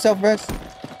there, back yourself first.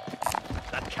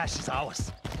 That cash is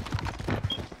ours.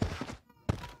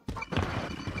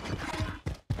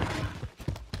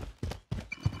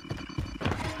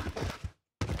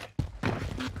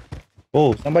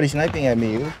 Oh, somebody's sniping at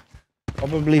me.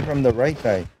 Probably from the right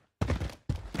side.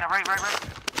 Yeah, right.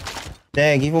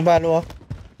 Dang, give him back off.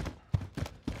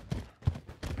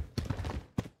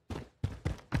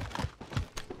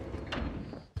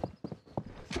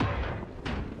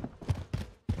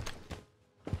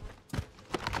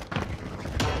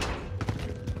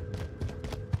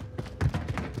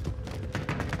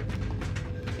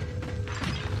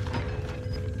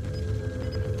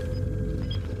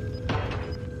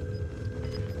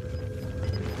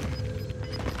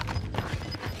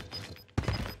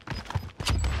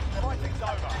 Fighting's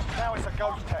over. Now it's a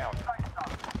ghost town.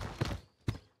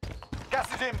 Gas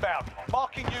is inbound.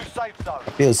 Marking new safe zone. I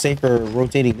feel safer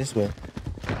rotating this way.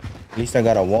 At least I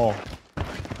got a wall.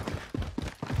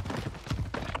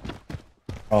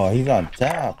 Oh, he's on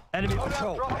top. Enemy Loadout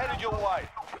patrol. drop headed your way.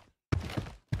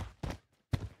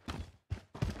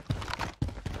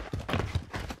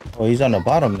 Oh, he's on the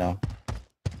bottom now.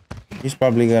 He's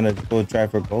probably gonna go try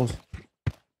for ghost.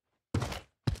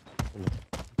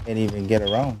 Can't even get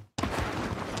around.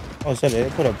 Oh, so they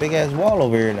put a big ass wall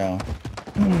over here now.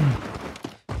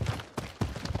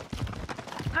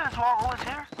 This wall was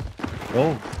here.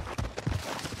 Oh.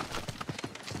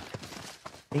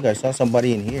 I think I saw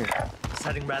somebody in here.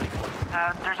 Setting rally point.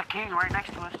 There's a king right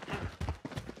next to us, too.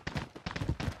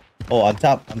 Oh, on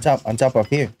top of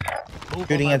here. Move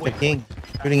Shooting on at my the waypoint. king.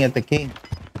 Shooting at the king.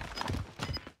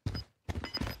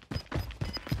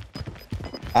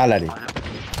 Already.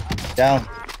 Down.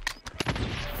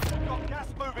 Got gas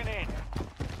moving in.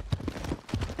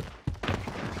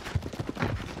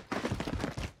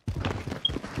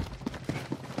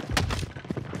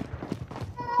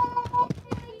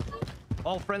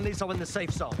 All friendlies are in the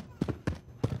safe zone.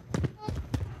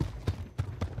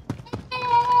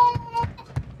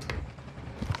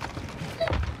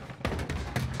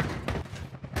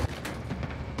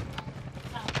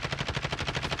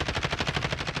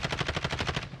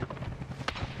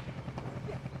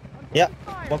 Yeah.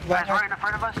 Walk Guys back. right in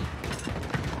front of us.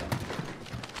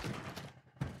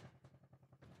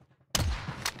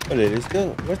 But it is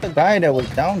still. Where's the guy that was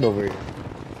downed over here?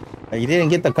 Like, you didn't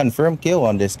get the confirmed kill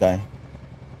on this guy.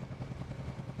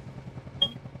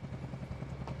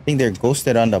 I think they're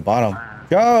ghosted on the bottom.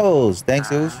 Joes!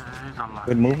 Thanks, Uce. He's on the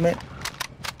Good movement.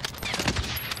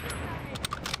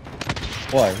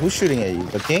 What? Who's shooting at you?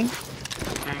 The king?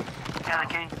 king. Yeah,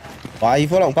 the king. Why you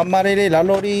follow? Come on,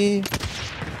 lalo di.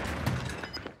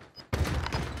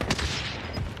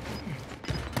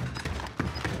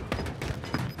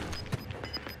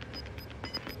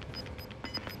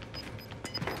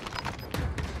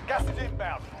 Gas is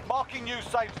inbound. Marking new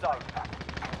safe zone.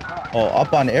 Oh,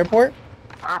 up on the airport?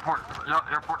 Airport.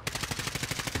 Yup, airport.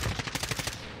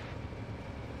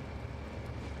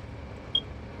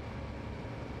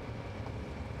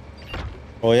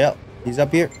 Oh, yeah. He's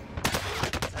up here.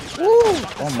 Woo!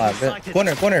 Oh, my God.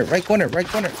 Corner, corner. Right corner, right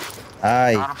corner.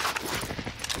 Aye. Got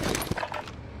him.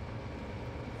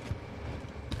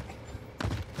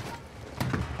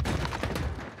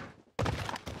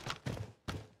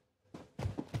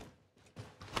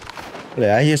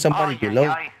 I hear somebody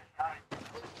below.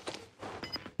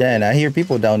 Dan, I hear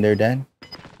people down there, Dan.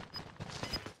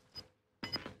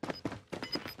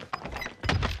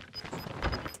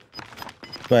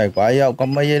 Swag, why out?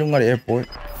 Come by here, at the airport.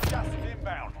 Gas is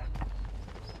inbound.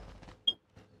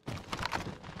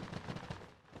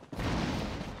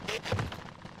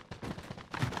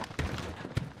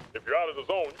 If you're out of the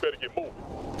zone, you better get moving.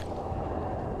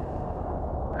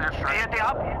 Hey, they're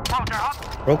up. Oh, they're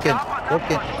up. Broken, They're up,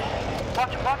 broken.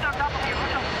 Watch on top of you,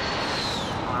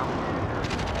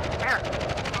 Here.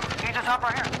 He just hopped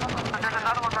right here. There's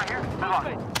another one right here. Move on.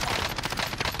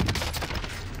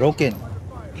 Broken.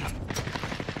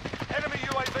 Enemy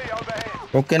UAV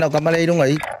overhead. Broken out, come by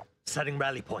here. Setting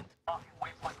rally point.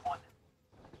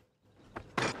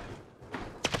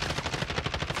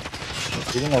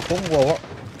 Didn't go không vào.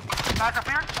 Back up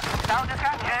here. Down this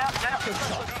guy. Yeah.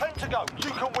 10 to go.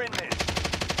 You can win this.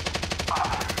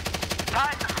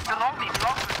 Guys, below me.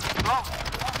 Below.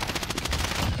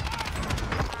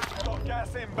 Got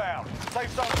gas inbound.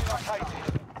 Safe zone relocated.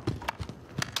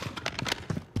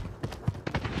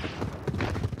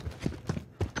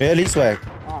 Really swag.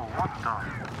 Oh, what the?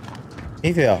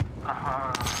 He fell.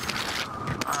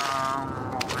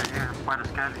 Over here, by the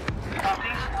skelly.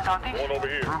 Southeast. One over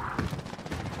here.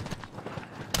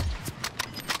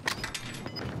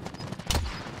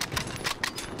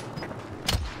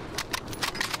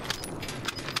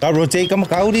 Tao rotate cầm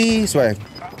cao đi, swag.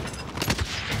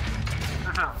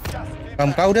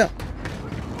 Cầm cao đó.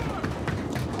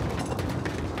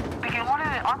 Begin one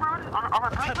in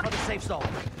armor Head for plate. the safe zone.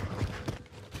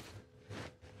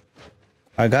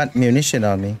 I got munition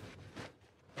on me.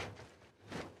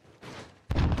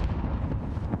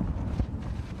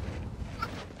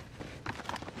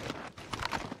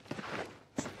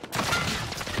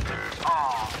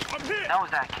 Oh, that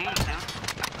was that key, dude.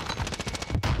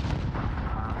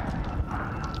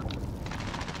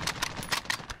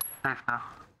 Safe now.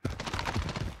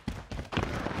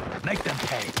 Make them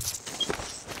pay.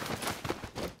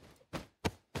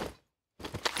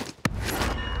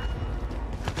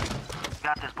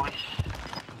 Got this, boys.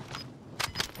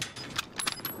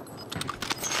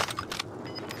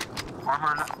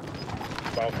 Armor.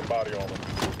 Found some body armor.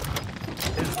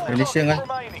 Munition ah.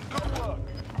 Remaining. Good work.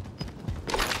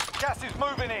 Gas is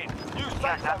moving in. New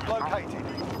safe zone located.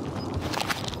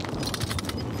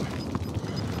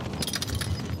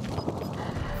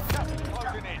 Gas is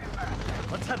closing in.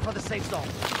 Let's head for the safe zone.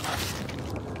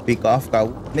 Pick off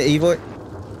cậu. Mẹ ý với.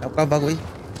 Cậu cao bao quý.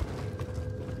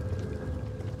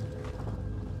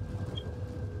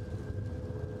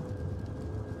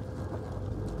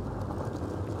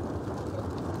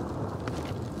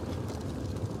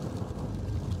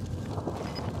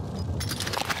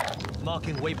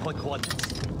 Marking waypoint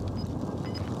coordinates.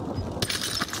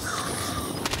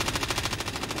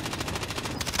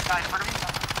 Guys, in front of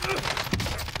me.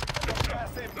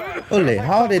 Gas inbound. Holy,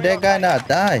 how did that guy not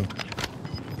die?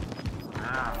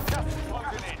 Gas is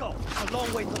closing in. Go. It's a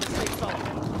long way to the safe zone.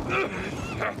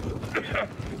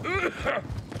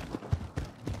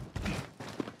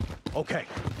 Okay,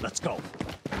 let's go.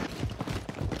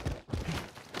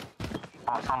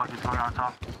 Oh, it sounds like he's going on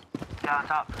top. Yeah, on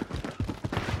top.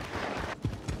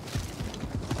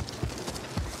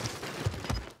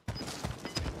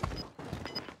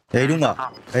 Đấy đúng không?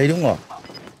 Đấy đúng không?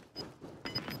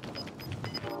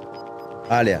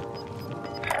 À lìa.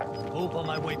 Move on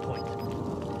my waypoint.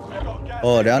 We've got gas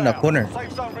Oh, they're on the inbound. corner.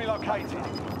 Safe zone relocated.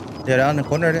 They're down the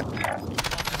corner there. It's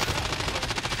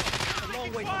a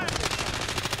long way to the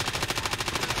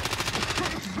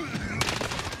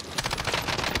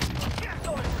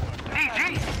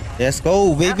DG. Let's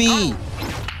go, baby.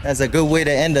 That's a good way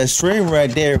to end the stream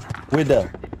right there with the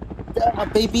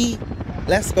baby.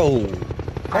 Let's go.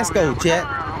 Let's go, chat.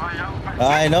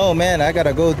 I know, man. I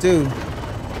gotta go too.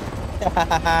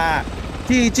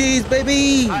 GG's,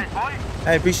 baby. Nice, boy.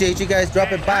 I appreciate you guys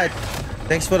dropping by.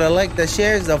 Thanks for the like, the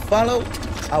shares, the follow.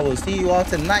 I will see you all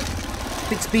tonight,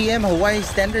 6 p.m. Hawaii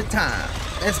Standard Time.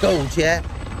 Let's go, chat.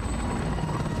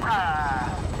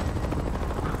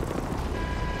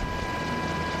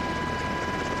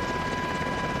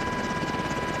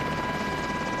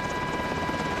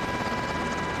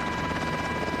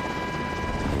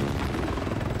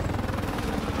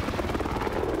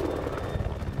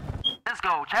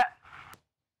 go, chat.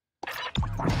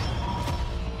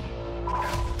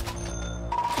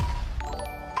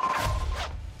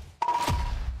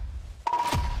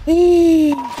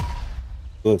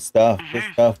 Good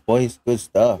stuff, boys. Good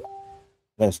stuff.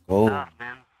 Let's go. Nah,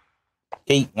 man.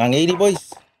 Okay, ngang 80,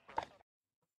 boys.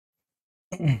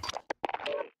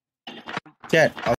 Chat.